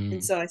 And Mm-hmm.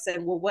 so I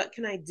said, well, what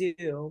can I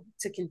do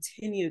to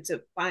continue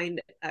to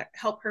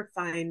help her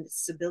find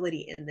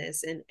stability in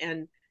this,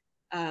 and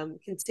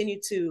continue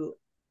to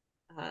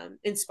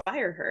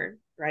inspire her,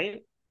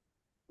 right?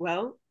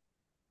 Well,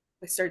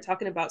 I started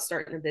talking about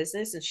starting a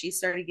business, and she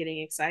started getting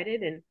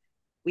excited, and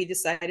we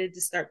decided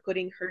to start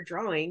putting her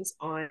drawings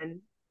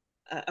on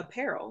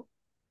apparel.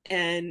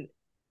 And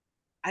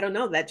I don't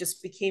know, that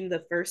just became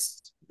the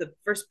first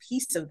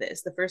piece of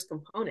this, the first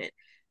component.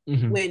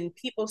 Mm-hmm. When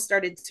people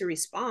started to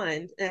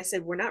respond, and I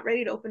said, we're not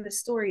ready to open the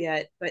store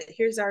yet, but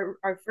here's our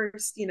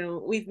first,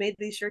 we've made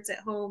these shirts at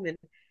home, and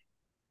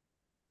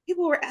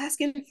people were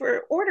asking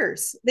for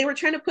orders. They were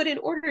trying to put in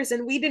orders,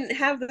 and we didn't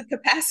have the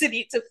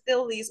capacity to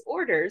fill these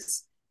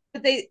orders.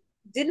 But they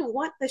didn't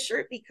want the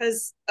shirt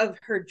because of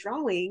her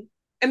drawing.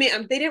 I mean,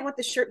 they didn't want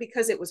the shirt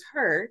because it was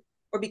her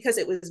or because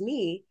it was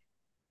me,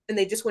 and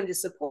they just wanted to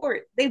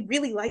support. They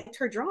really liked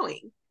her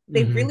drawing.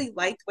 They Mm-hmm. really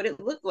liked what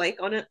it looked like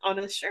on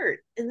a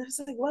shirt. And I was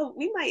like, well,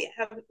 we might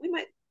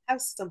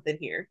have something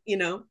here.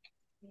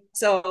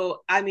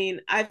 So I mean,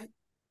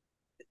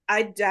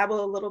 I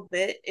dabble a little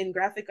bit in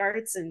graphic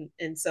arts,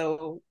 and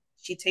so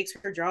she takes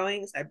her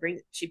drawings,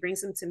 she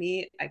brings them to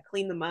me, I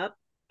clean them up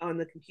on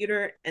the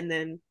computer, and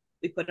then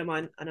we put them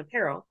on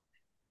apparel.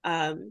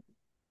 Um,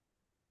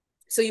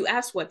 so you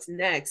asked what's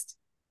next.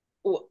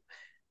 Well,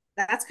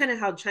 that's kind of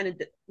how China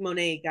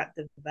Monet got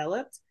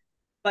developed,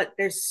 but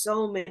there's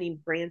so many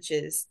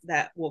branches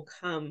that will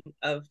come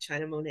of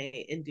China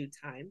Monet in due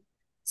time.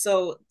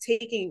 So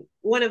taking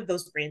one of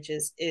those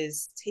branches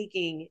is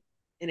taking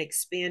and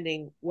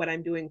expanding what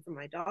I'm doing for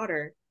my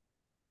daughter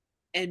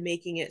and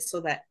making it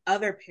so that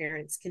other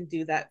parents can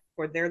do that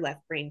for their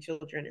left brain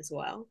children as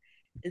well.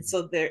 And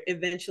so there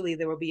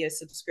will be a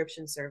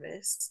subscription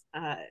service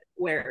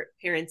where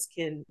parents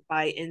can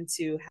buy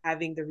into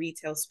having the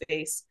retail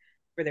space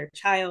for their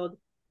child.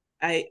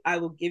 I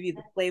will give you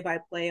the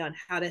play-by-play on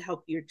how to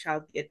help your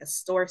child get a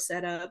store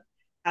set up,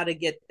 how to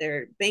get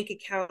their bank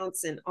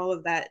accounts and all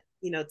of that,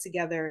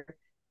 together,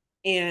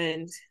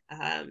 and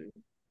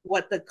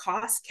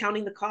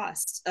counting the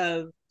cost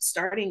of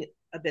starting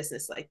a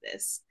business like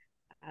this,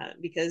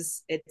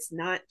 because it's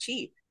not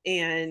cheap,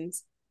 and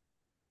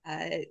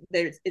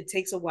it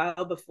takes a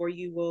while before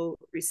you will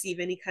receive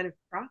any kind of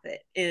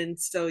profit, and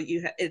so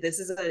this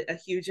is a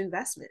huge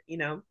investment,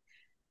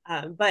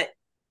 but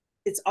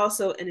it's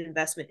also an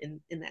investment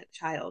in that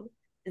child.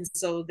 And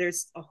so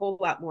there's a whole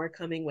lot more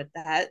coming with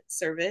that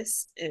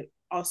service. It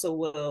also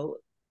will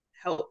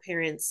help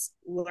parents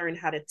learn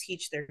how to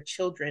teach their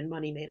children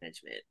money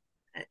management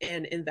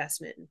and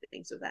investment and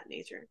things of that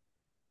nature.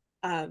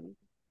 Um,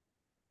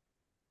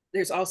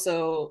 there's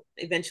also,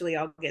 eventually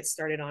I'll get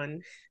started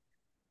on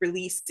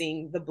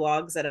releasing the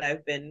blogs that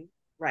I've been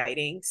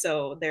writing.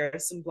 So there are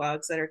some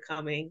blogs that are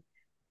coming.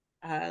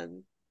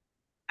 Um,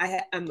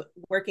 I'm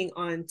working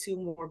on 2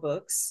 more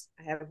books.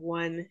 I have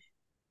one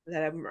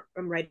that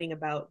I'm writing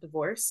about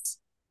divorce,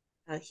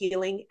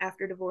 healing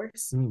after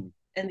divorce, Mm.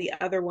 and the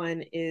other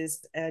one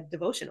is a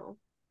devotional.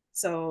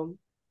 So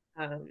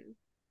um,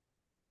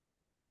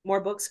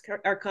 more books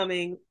are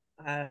coming,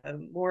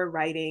 more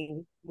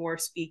writing, more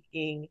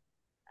speaking,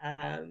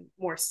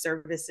 more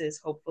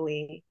services.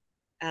 Hopefully,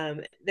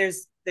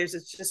 there's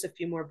just a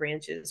few more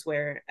branches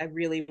where I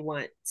really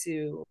want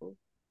to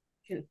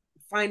can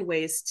find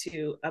ways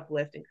to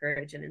uplift,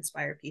 encourage, and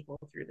inspire people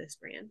through this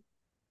brand.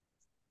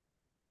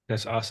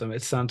 That's awesome.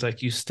 It sounds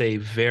like you stay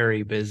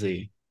very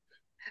busy.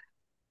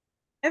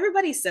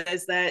 Everybody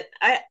says that.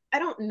 I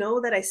don't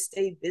know that I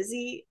stay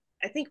busy.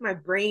 I think my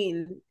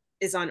brain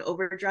is on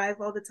overdrive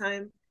all the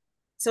time.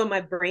 So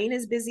my brain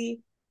is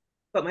busy,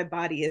 but my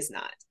body is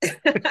not.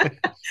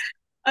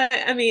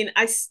 I mean,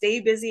 I stay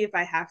busy if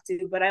I have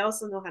to, but I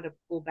also know how to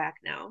pull back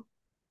now.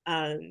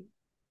 Um,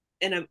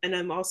 and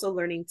I'm also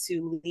learning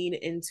to lean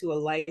into a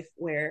life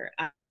where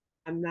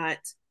I'm not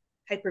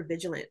hyper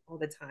vigilant all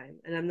the time,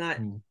 and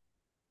Mm.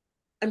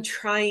 I'm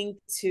trying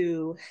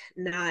to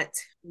not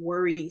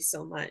worry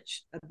so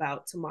much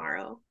about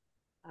tomorrow.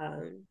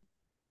 Um,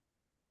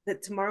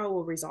 that tomorrow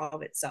will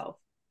resolve itself,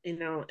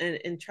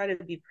 and try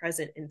to be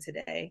present in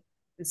today.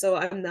 And so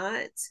I'm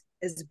not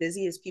as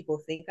busy as people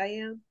think I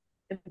am.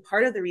 And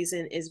part of the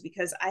reason is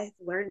because I've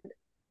learned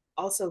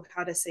also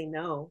how to say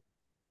no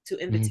to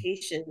Mm.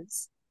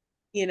 invitations,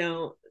 you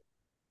know,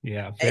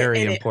 Yeah,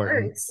 very and it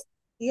important. hurts.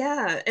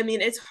 Yeah. I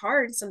mean, it's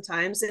hard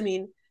sometimes. I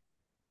mean,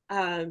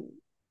 um,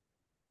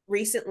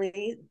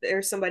 recently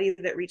there's somebody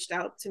that reached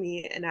out to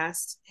me and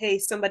asked, hey,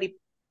 somebody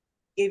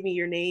gave me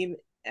your name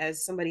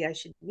as somebody I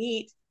should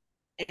meet,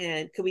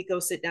 and could we go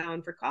sit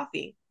down for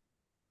coffee?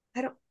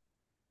 I don't,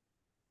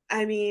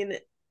 I mean,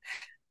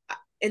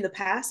 in the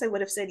past, I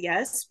would have said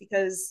yes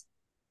because,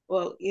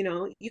 well,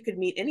 you could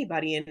meet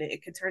anybody and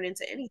it could turn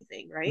into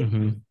anything, right?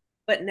 Hmm.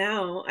 But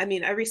now, I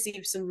mean, I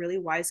received some really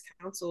wise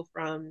counsel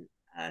from,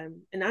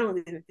 and I don't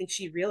even think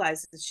she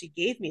realizes she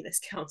gave me this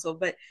counsel,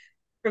 but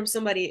from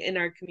somebody in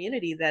our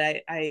community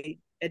that I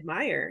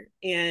admire.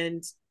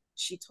 And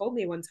she told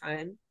me one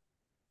time,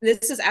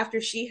 this is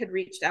after she had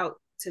reached out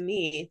to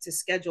me to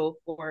schedule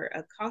for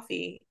a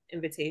coffee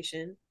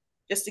invitation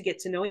just to get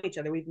to know each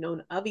other. We've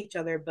known of each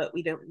other, but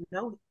we don't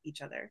know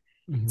each other.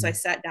 So I Hmm.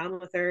 sat down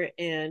with her,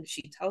 and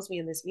she tells me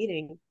in this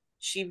meeting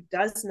she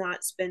does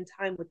not spend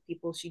time with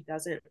people she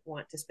doesn't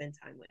want to spend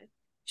time with.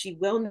 She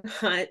will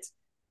not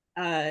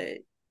uh,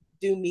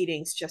 do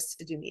meetings just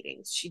to do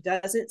meetings. She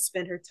doesn't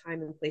spend her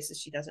time in places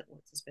she doesn't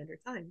want to spend her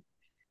time.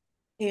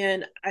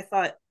 And I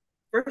thought,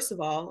 first of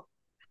all,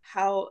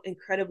 how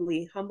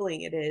incredibly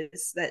humbling it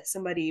is that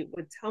somebody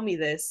would tell me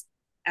this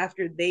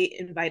after they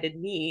invited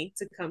me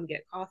to come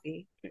get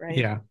coffee, right?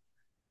 Yeah.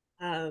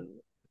 Um,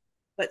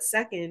 but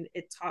second,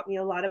 it taught me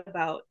a lot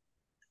about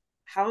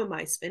how am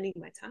I spending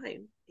my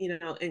time,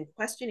 and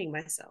questioning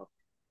myself.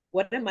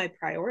 What am I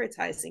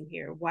prioritizing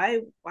here?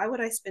 Why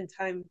would I spend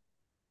time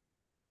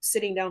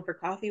sitting down for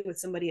coffee with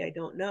somebody I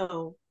don't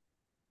know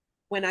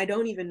when I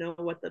don't even know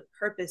what the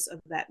purpose of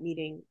that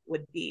meeting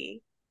would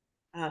be?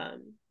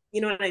 You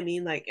know what I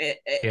mean? Yeah.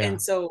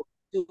 And so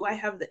do I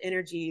have the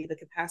energy, the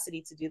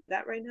capacity to do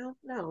that right now?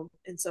 No.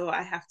 And so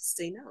I have to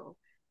say no.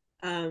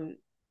 Um,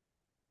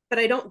 but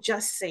I don't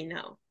just say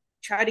no.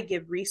 Try to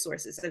give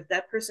resources. If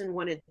that person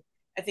wanted,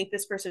 I think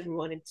this person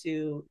wanted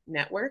to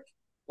network,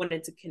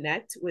 wanted to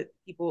connect with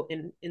people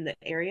in the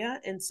area.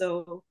 And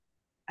so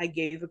I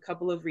gave a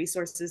couple of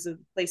resources of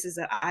places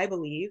that I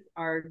believe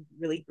are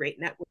really great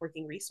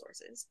networking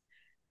resources.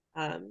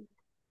 Um,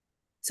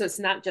 so it's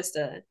not just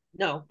a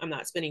no, I'm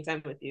not spending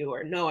time with you,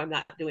 or no, I'm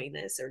not doing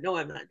this, or no,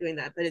 I'm not doing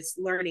that, but it's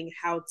learning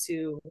how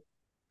to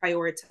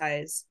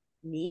prioritize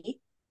me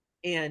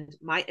and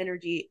my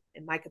energy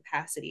and my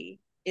capacity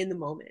in the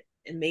moment.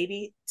 And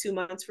maybe 2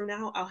 months from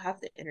now I'll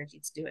have the energy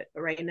to do it,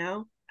 but right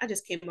now I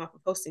just came off of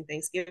hosting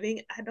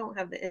Thanksgiving. I don't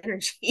have the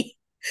energy.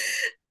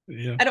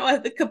 Yeah. I don't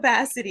have the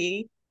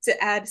capacity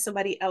to add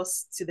somebody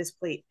else to this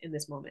plate in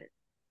this moment.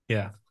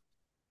 Yeah.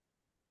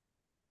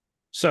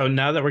 So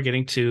now that we're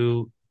getting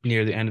to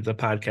near the end of the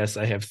podcast,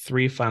 I have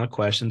 3 final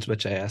questions,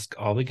 which I ask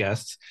all the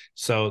guests.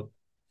 So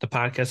the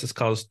podcast is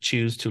called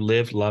Choose to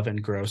Live, Love,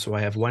 and Grow. So I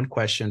have one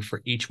question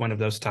for each one of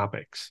those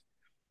topics.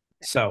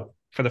 So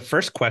for the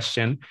first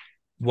question,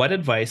 what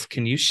advice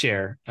can you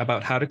share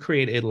about how to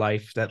create a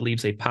life that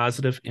leaves a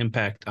positive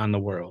impact on the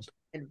world?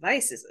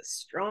 Advice is a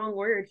strong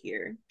word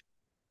here.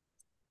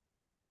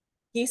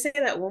 Can you say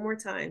that one more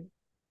time?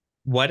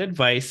 What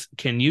advice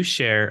can you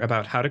share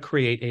about how to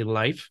create a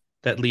life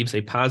that leaves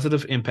a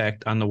positive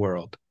impact on the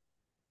world?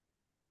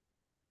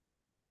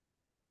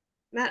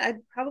 Matt,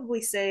 I'd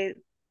probably say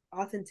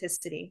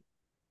authenticity,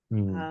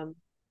 Mm. um,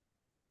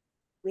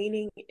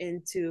 leaning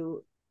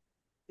into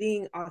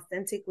being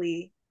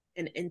authentically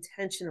and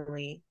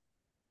intentionally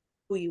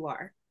who you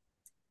are.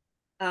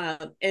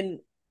 And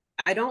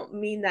I don't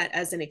mean that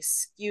as an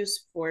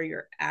excuse for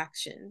your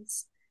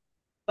actions,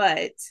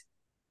 but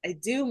I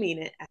do mean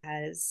it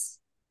as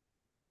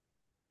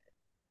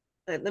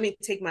let me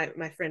take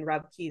my friend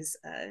Rob Key's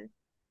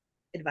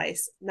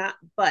advice, not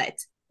but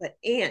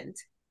and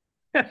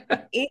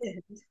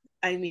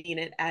I mean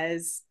it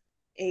as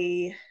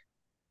a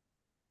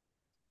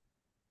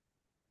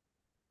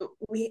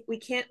we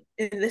can't,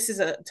 and this is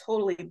a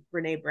totally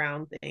Brene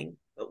Brown thing,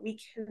 but we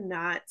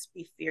cannot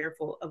be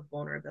fearful of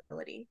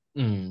vulnerability.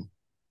 Mm.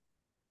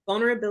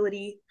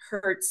 Vulnerability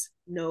hurts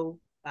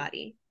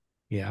nobody.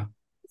 Yeah.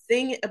 The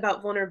thing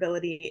about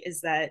vulnerability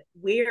is that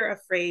we're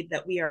afraid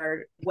that we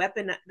are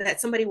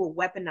that somebody will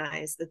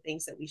weaponize the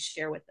things that we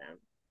share with them.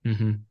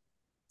 Mm-hmm.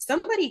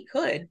 Somebody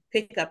could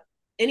pick up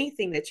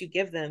anything that you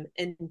give them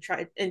and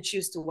try and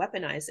choose to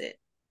weaponize it,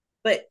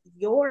 but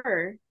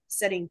your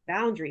setting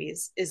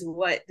boundaries is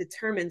what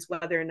determines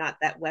whether or not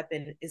that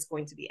weapon is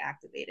going to be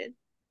activated.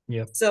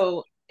 Yep.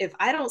 So if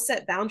I don't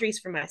set boundaries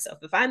for myself,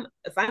 if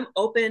I'm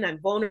open,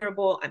 I'm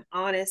vulnerable, I'm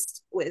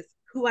honest with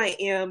who I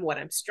am, what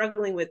I'm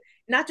struggling with,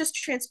 not just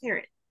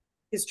transparent,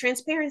 because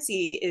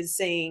transparency is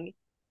saying,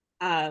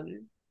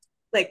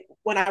 like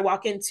when I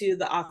walk into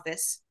the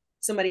office,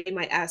 somebody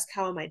might ask,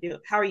 "How am I doing?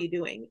 How are you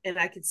doing?" And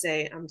I could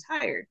say, "I'm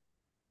tired,"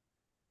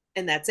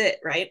 and that's it,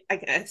 right?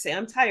 I say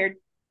I'm tired,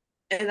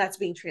 and that's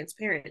being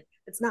transparent.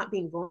 It's not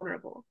being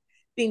vulnerable.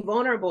 Being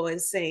vulnerable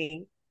is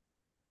saying,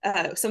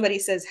 somebody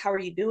says, "How are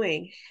you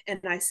doing?" And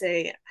I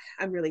say,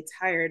 "I'm really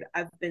tired.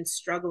 I've been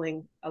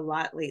struggling a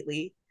lot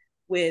lately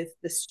with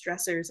the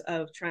stressors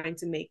of trying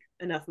to make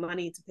enough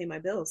money to pay my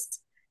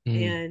bills.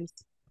 Mm. And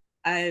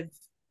I've,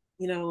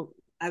 you know,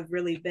 I've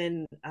really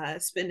been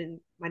spending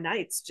my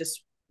nights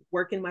just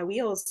working my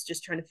wheels,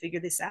 just trying to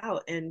figure this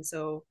out. And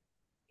so,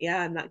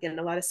 yeah, I'm not getting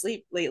a lot of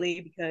sleep lately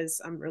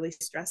because I'm really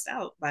stressed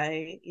out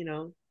by,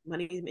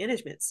 money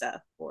management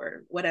stuff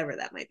or whatever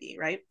that might be,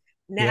 right?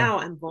 Yeah. Now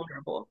I'm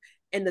vulnerable.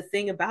 And the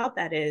thing about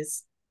that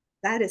is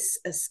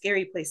a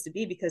scary place to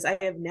be because I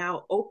have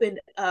now opened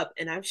up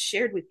and I've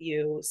shared with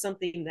you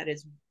something that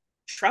is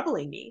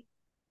troubling me.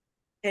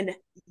 And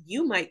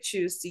you might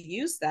choose to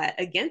use that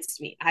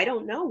against me. I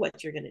don't know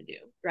what you're going to do,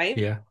 right?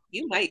 Yeah.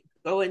 You might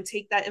go and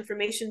take that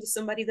information to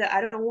somebody that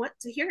I don't want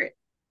to hear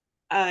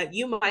it.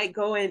 You might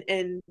go in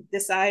and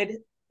decide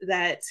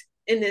that,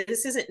 and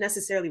this isn't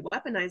necessarily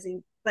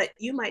weaponizing, but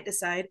you might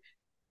decide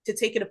to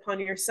take it upon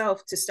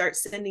yourself to start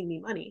sending me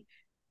money.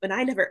 But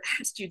I never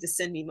asked you to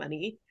send me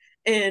money.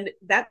 And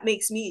that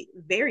makes me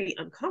very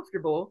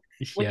uncomfortable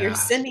when you're Yeah.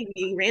 sending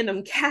me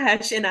random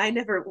cash and I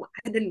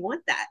didn't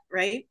want that,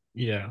 right?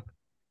 Yeah.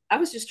 I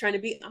was just trying to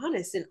be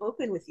honest and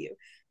open with you.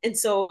 And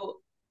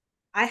so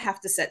I have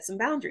to set some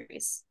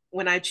boundaries.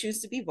 When I choose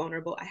to be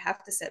vulnerable, I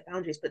have to set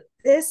boundaries. But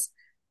this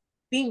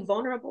being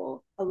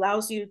vulnerable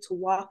allows you to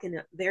walk in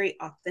a very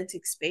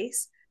authentic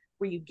space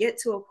where you get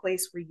to a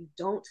place where you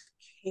don't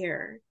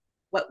care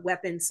what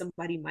weapon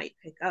somebody might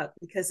pick up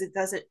because it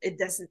doesn't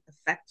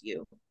affect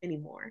you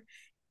anymore.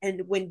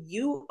 And when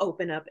you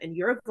open up and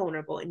you're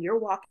vulnerable and you're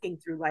walking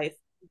through life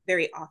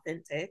very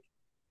authentic,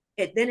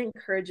 it then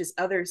encourages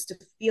others to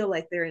feel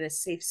like they're in a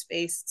safe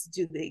space to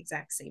do the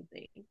exact same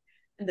thing.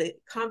 And the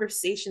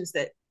conversations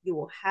that you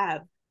will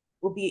have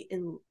will be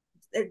in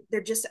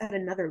they're just at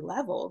another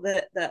level.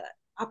 The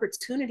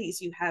opportunities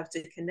you have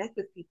to connect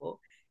with people,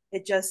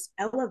 it just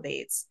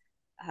elevates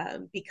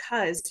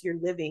because you're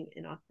living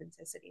in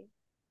authenticity.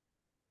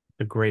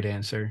 A great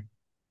answer.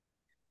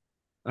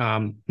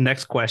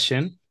 Next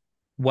question.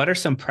 What are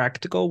some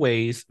practical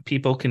ways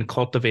people can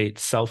cultivate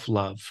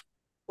self-love?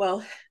 Well,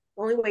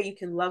 the only way you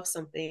can love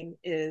something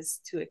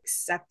is to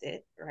accept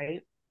it,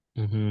 right?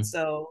 Mm-hmm.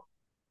 So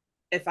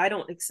if I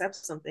don't accept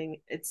something,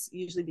 it's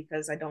usually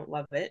because I don't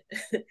love it,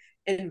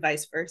 and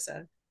vice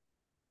versa.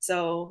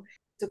 So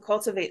to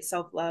cultivate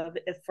self love,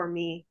 if for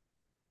me,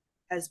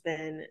 has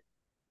been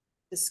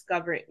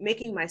discovering,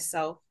 making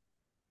myself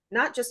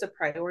not just a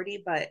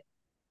priority, but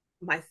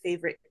my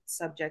favorite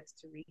subject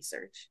to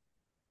research.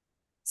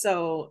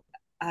 So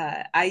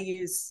I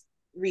use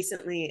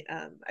recently,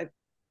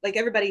 like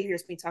everybody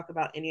hears me talk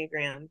about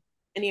Enneagram.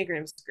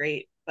 Enneagram's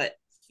great, but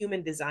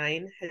human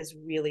design has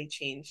really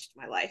changed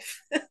my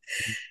life.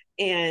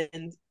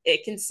 And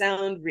it can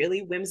sound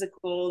really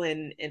whimsical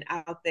and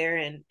out there,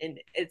 and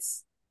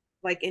it's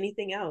like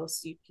anything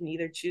else. You can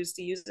either choose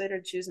to use it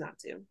or choose not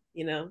to.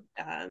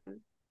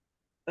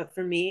 But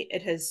for me,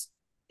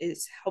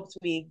 it's helped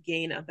me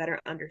gain a better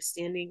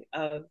understanding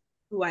of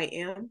who I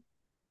am.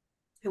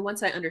 And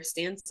once I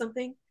understand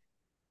something,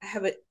 I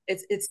have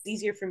it's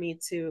easier for me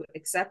to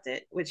accept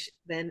it, which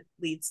then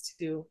leads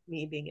to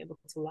me being able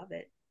to love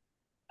it.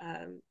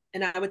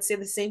 And I would say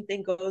the same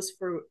thing goes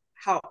for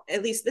how,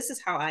 at least this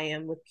is how I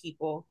am with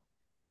people.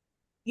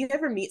 You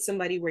ever meet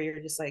somebody where you're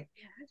just like,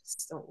 man, I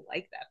just don't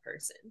like that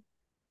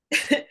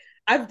person.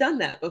 I've done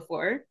that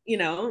before,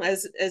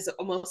 as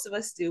most of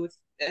us do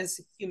as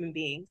human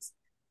beings.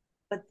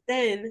 But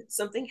then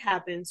something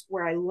happens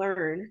where I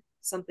learn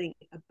something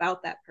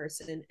about that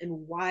person and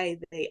why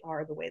they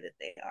are the way that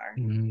they are.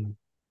 Mm-hmm.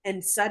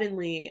 And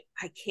suddenly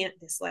I can't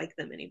dislike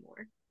them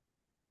anymore.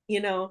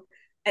 You know,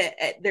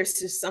 there's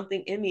just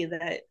something in me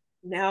that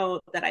now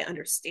that I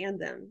understand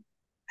them,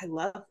 I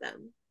love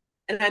them.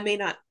 And I may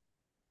not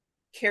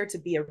care to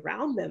be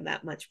around them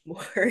that much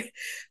more,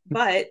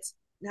 but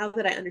now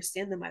that I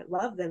understand them, I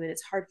love them, and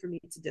it's hard for me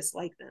to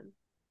dislike them.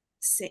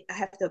 I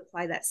have to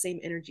apply that same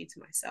energy to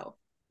myself.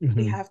 We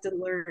Mm-hmm. have to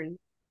learn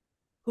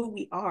who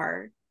we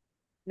are,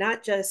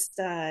 not just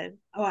oh,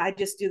 I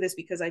just do this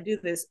because I do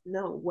this.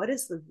 No, what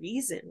is the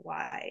reason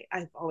why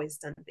I've always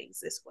done things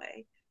this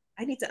way?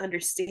 I need to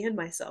understand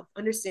myself,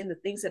 understand the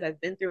things that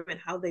I've been through and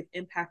how they've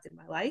impacted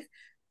my life,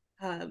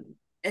 um,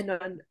 and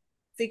on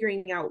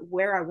figuring out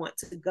where I want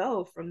to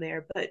go from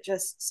there. But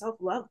just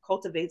self-love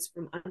cultivates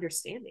from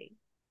understanding.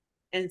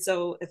 And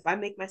so if I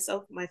make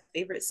myself my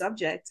favorite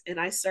subject and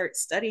I start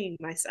studying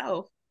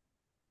myself,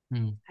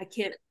 I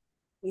can't,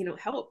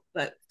 help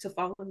but to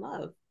fall in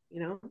love.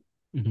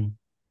 Mm-hmm.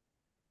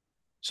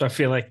 So I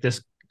feel like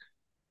this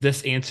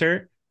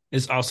answer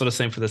is also the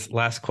same for this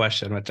last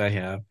question, which I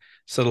have.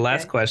 So the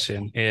last Okay.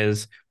 question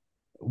is,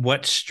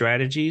 what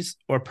strategies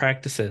or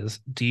practices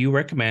do you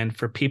recommend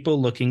for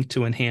people looking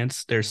to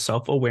enhance their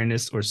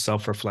self-awareness or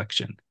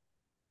self-reflection?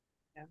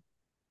 Yeah.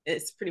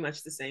 It's pretty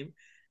much the same.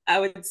 I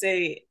would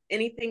say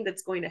anything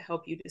that's going to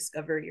help you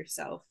discover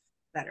yourself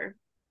better.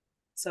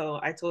 So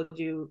I told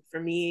you,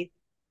 for me,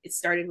 it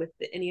started with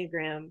the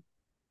Enneagram,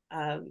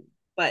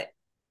 but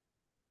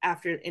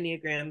after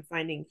Enneagram,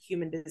 finding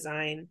human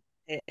design,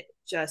 it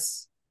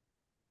just,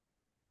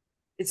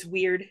 it's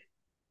weird.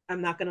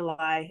 I'm not gonna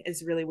lie,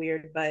 it's really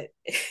weird, but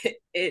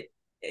it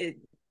it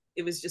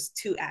it was just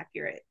too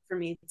accurate for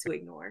me to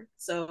ignore.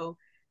 So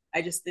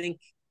I just think,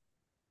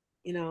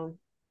 you know,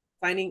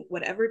 finding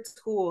whatever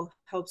tool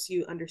helps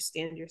you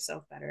understand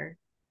yourself better,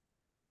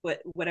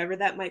 whatever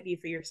that might be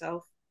for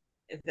yourself.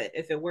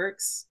 If it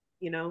works,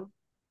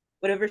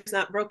 whatever's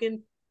not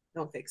broken,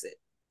 don't fix it.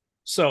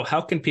 So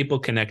how can people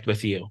connect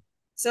with you?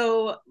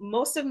 So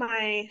most of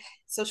my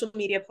social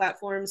media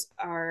platforms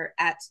are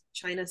at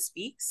Chynna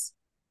Speaks.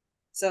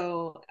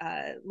 So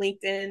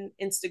LinkedIn,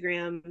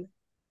 Instagram,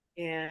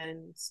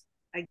 and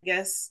I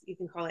guess you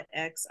can call it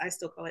X. I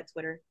still call it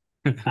Twitter.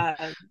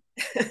 Um,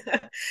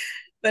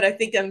 but I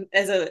think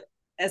as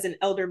an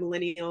elder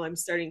millennial, I'm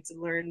starting to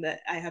learn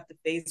that I have to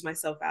phase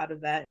myself out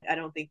of that. I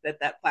don't think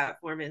that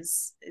platform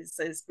is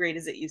as great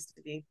as it used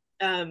to be.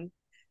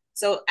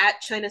 So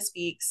at Chynna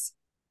Speaks,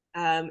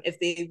 if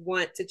they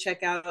want to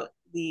check out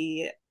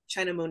the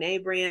China Monet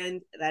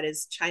brand, that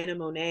is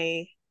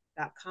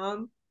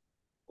ChynnaMonet.com,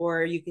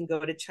 or you can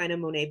go to China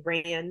Monet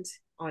brand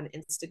on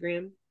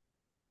Instagram.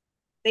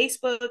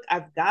 Facebook,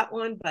 I've got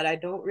one, but I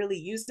don't really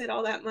use it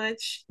all that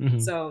much. Mm-hmm.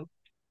 So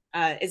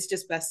it's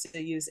just best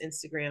to use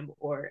Instagram,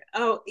 or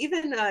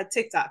even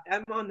TikTok.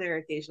 I'm on there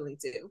occasionally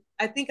too.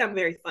 I think I'm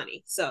very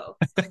funny, so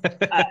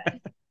uh,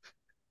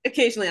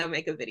 occasionally I'll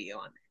make a video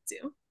on there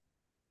too.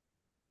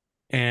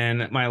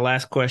 And my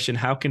last question,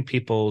 how can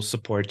people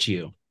support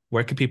you?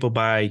 Where can people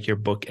buy your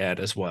book at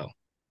as well?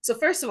 So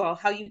first of all,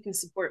 how you can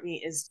support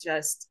me is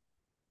just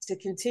to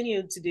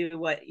continue to do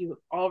what you've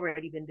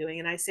already been doing.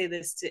 And I say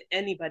this to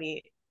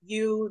anybody,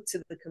 you,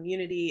 to the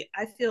community.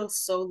 I feel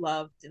so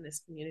loved in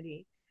this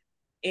community.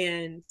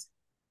 And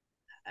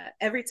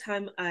every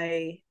time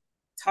I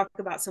talk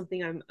about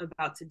something I'm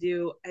about to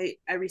do,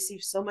 I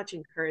receive so much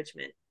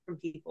encouragement from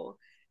people.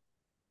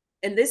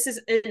 And this is,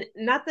 and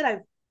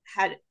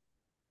had,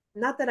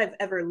 not that I've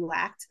ever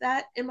lacked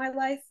that in my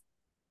life,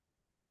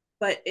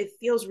 but it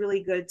feels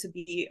really good to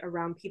be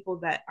around people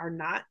that are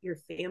not your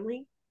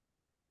family,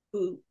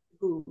 who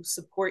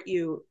support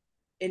you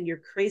in your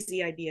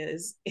crazy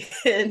ideas.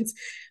 And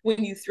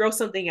when you throw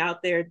something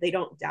out there, they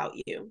don't doubt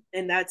you.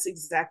 And that's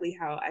exactly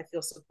how I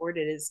feel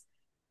supported, is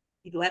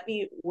let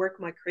me work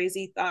my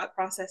crazy thought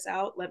process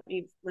out. Let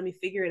me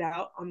figure it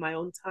out on my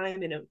own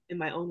time, in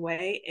my own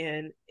way,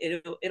 and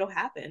it'll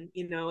happen,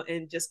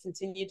 and just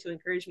continue to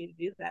encourage me to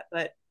do that.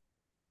 But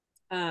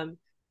um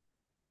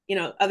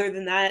other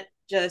than that,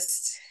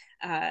 just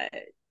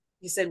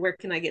you said, where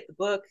can I get the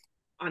book?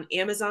 On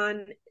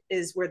Amazon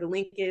is where the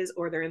link is,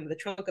 or they're in the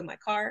trunk of my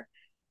car.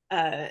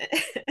 Uh,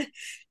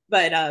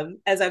 but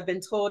as I've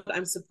been told,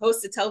 I'm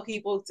supposed to tell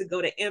people to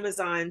go to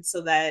Amazon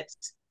so that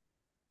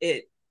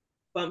it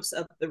bumps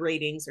up the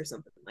ratings or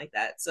something like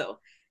that. So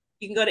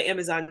you can go to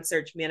Amazon,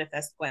 search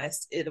Manifest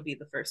Quest. It'll be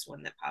the first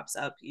one that pops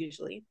up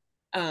usually.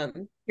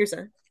 Here's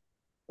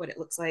what it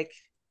looks like.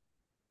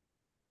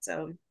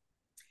 So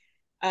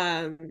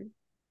um,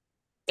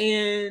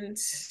 and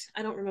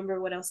I don't remember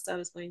what else I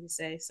was going to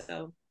say.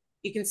 So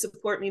you can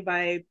support me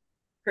by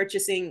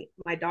purchasing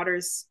my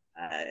daughter's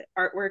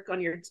artwork on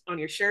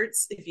your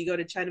shirts. If you go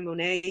to China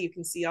Monet, you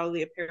can see all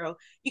the apparel.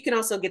 You can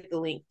also get the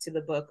link to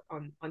the book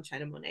on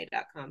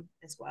ChinaMonet.com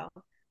as well.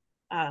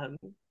 Um,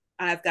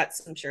 I've got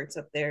some shirts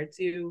up there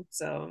too.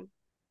 So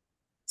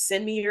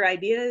send me your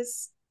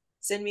ideas.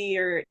 send me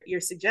your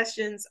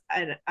suggestions,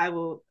 and I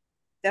will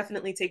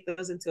definitely take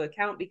those into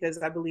account, because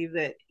I believe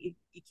that you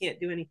can't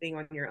do anything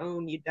on your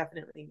own. You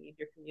definitely need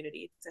your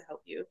community to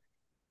help you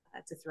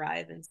to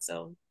thrive. And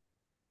so,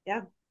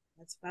 yeah,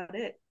 that's about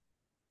it.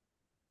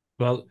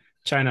 Well,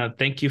 Chynna,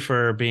 thank you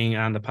for being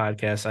on the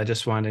podcast. I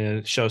just want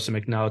to show some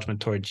acknowledgement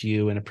towards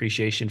you and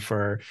appreciation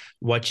for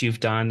what you've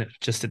done,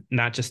 just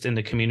not just in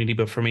the community,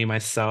 but for me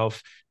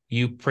myself.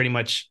 You pretty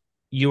much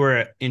you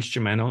were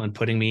instrumental in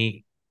putting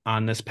me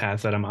on this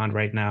path that I'm on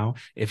right now.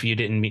 If you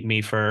didn't meet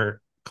me for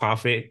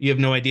coffee, you have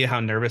no idea how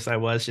nervous I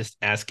was just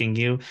asking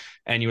you.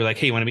 And you were like,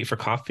 "Hey, you want to meet for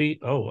coffee?"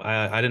 Oh,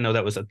 I didn't know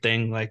that was a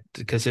thing. Like,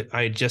 because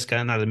I had just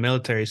gotten out of the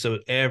military, so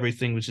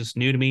everything was just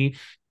new to me.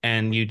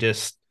 And you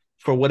just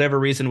for whatever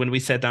reason, when we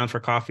sat down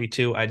for coffee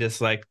too, I just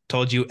like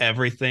told you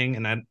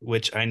everything,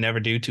 which I never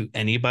do to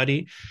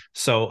anybody.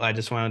 So I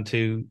just wanted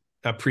to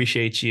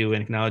appreciate you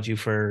and acknowledge you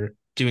for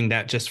doing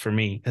that just for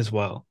me as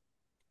well.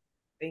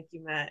 Thank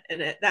you, Matt.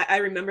 And that I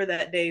remember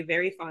that day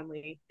very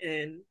fondly.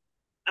 And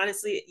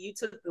honestly, you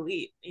took the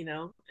leap,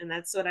 and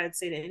that's what I'd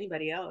say to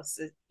anybody else.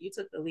 You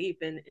took the leap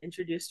and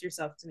introduced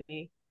yourself to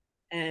me.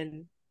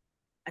 And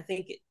I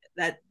think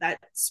that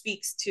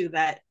speaks to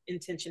that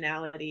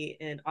intentionality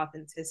and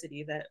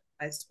authenticity that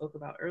I spoke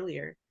about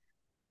earlier.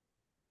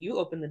 You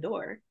opened the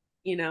door,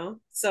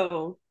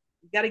 So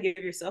you got to give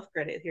yourself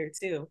credit here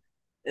too.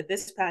 That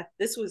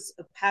this was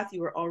a path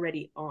you were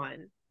already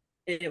on,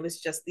 and it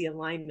was just the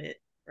alignment,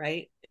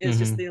 right? It was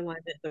just Mm-hmm. the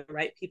alignment, the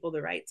right people,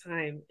 the right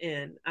time,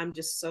 and I'm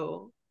just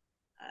so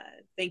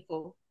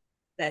thankful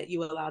that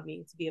you allowed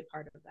me to be a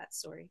part of that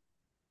story.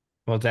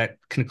 Well, that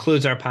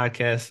concludes our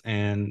podcast.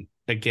 And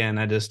again,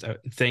 I just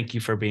thank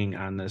you for being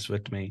on this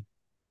with me.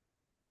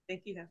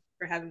 Thank you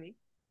for having me.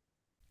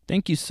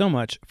 Thank you so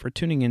much for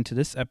tuning into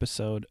this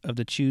episode of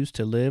the Choose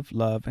to Live,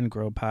 Love, and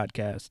Grow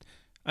podcast.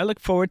 I look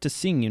forward to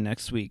seeing you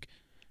next week.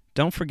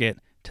 Don't forget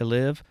to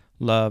live,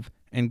 love,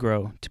 and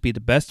grow to be the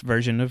best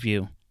version of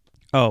you.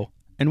 Oh,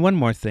 and one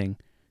more thing.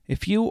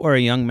 If you or a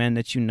young man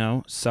that you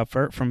know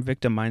suffer from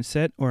victim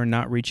mindset or are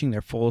not reaching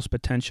their fullest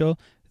potential,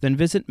 then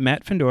visit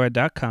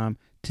mattfendora.com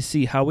to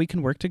see how we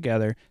can work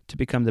together to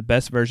become the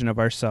best version of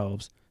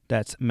ourselves.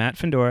 That's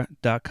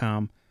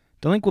mattfendora.com.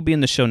 The link will be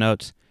in the show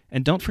notes.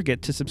 And don't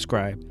forget to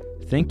subscribe.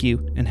 Thank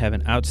you and have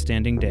an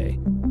outstanding day.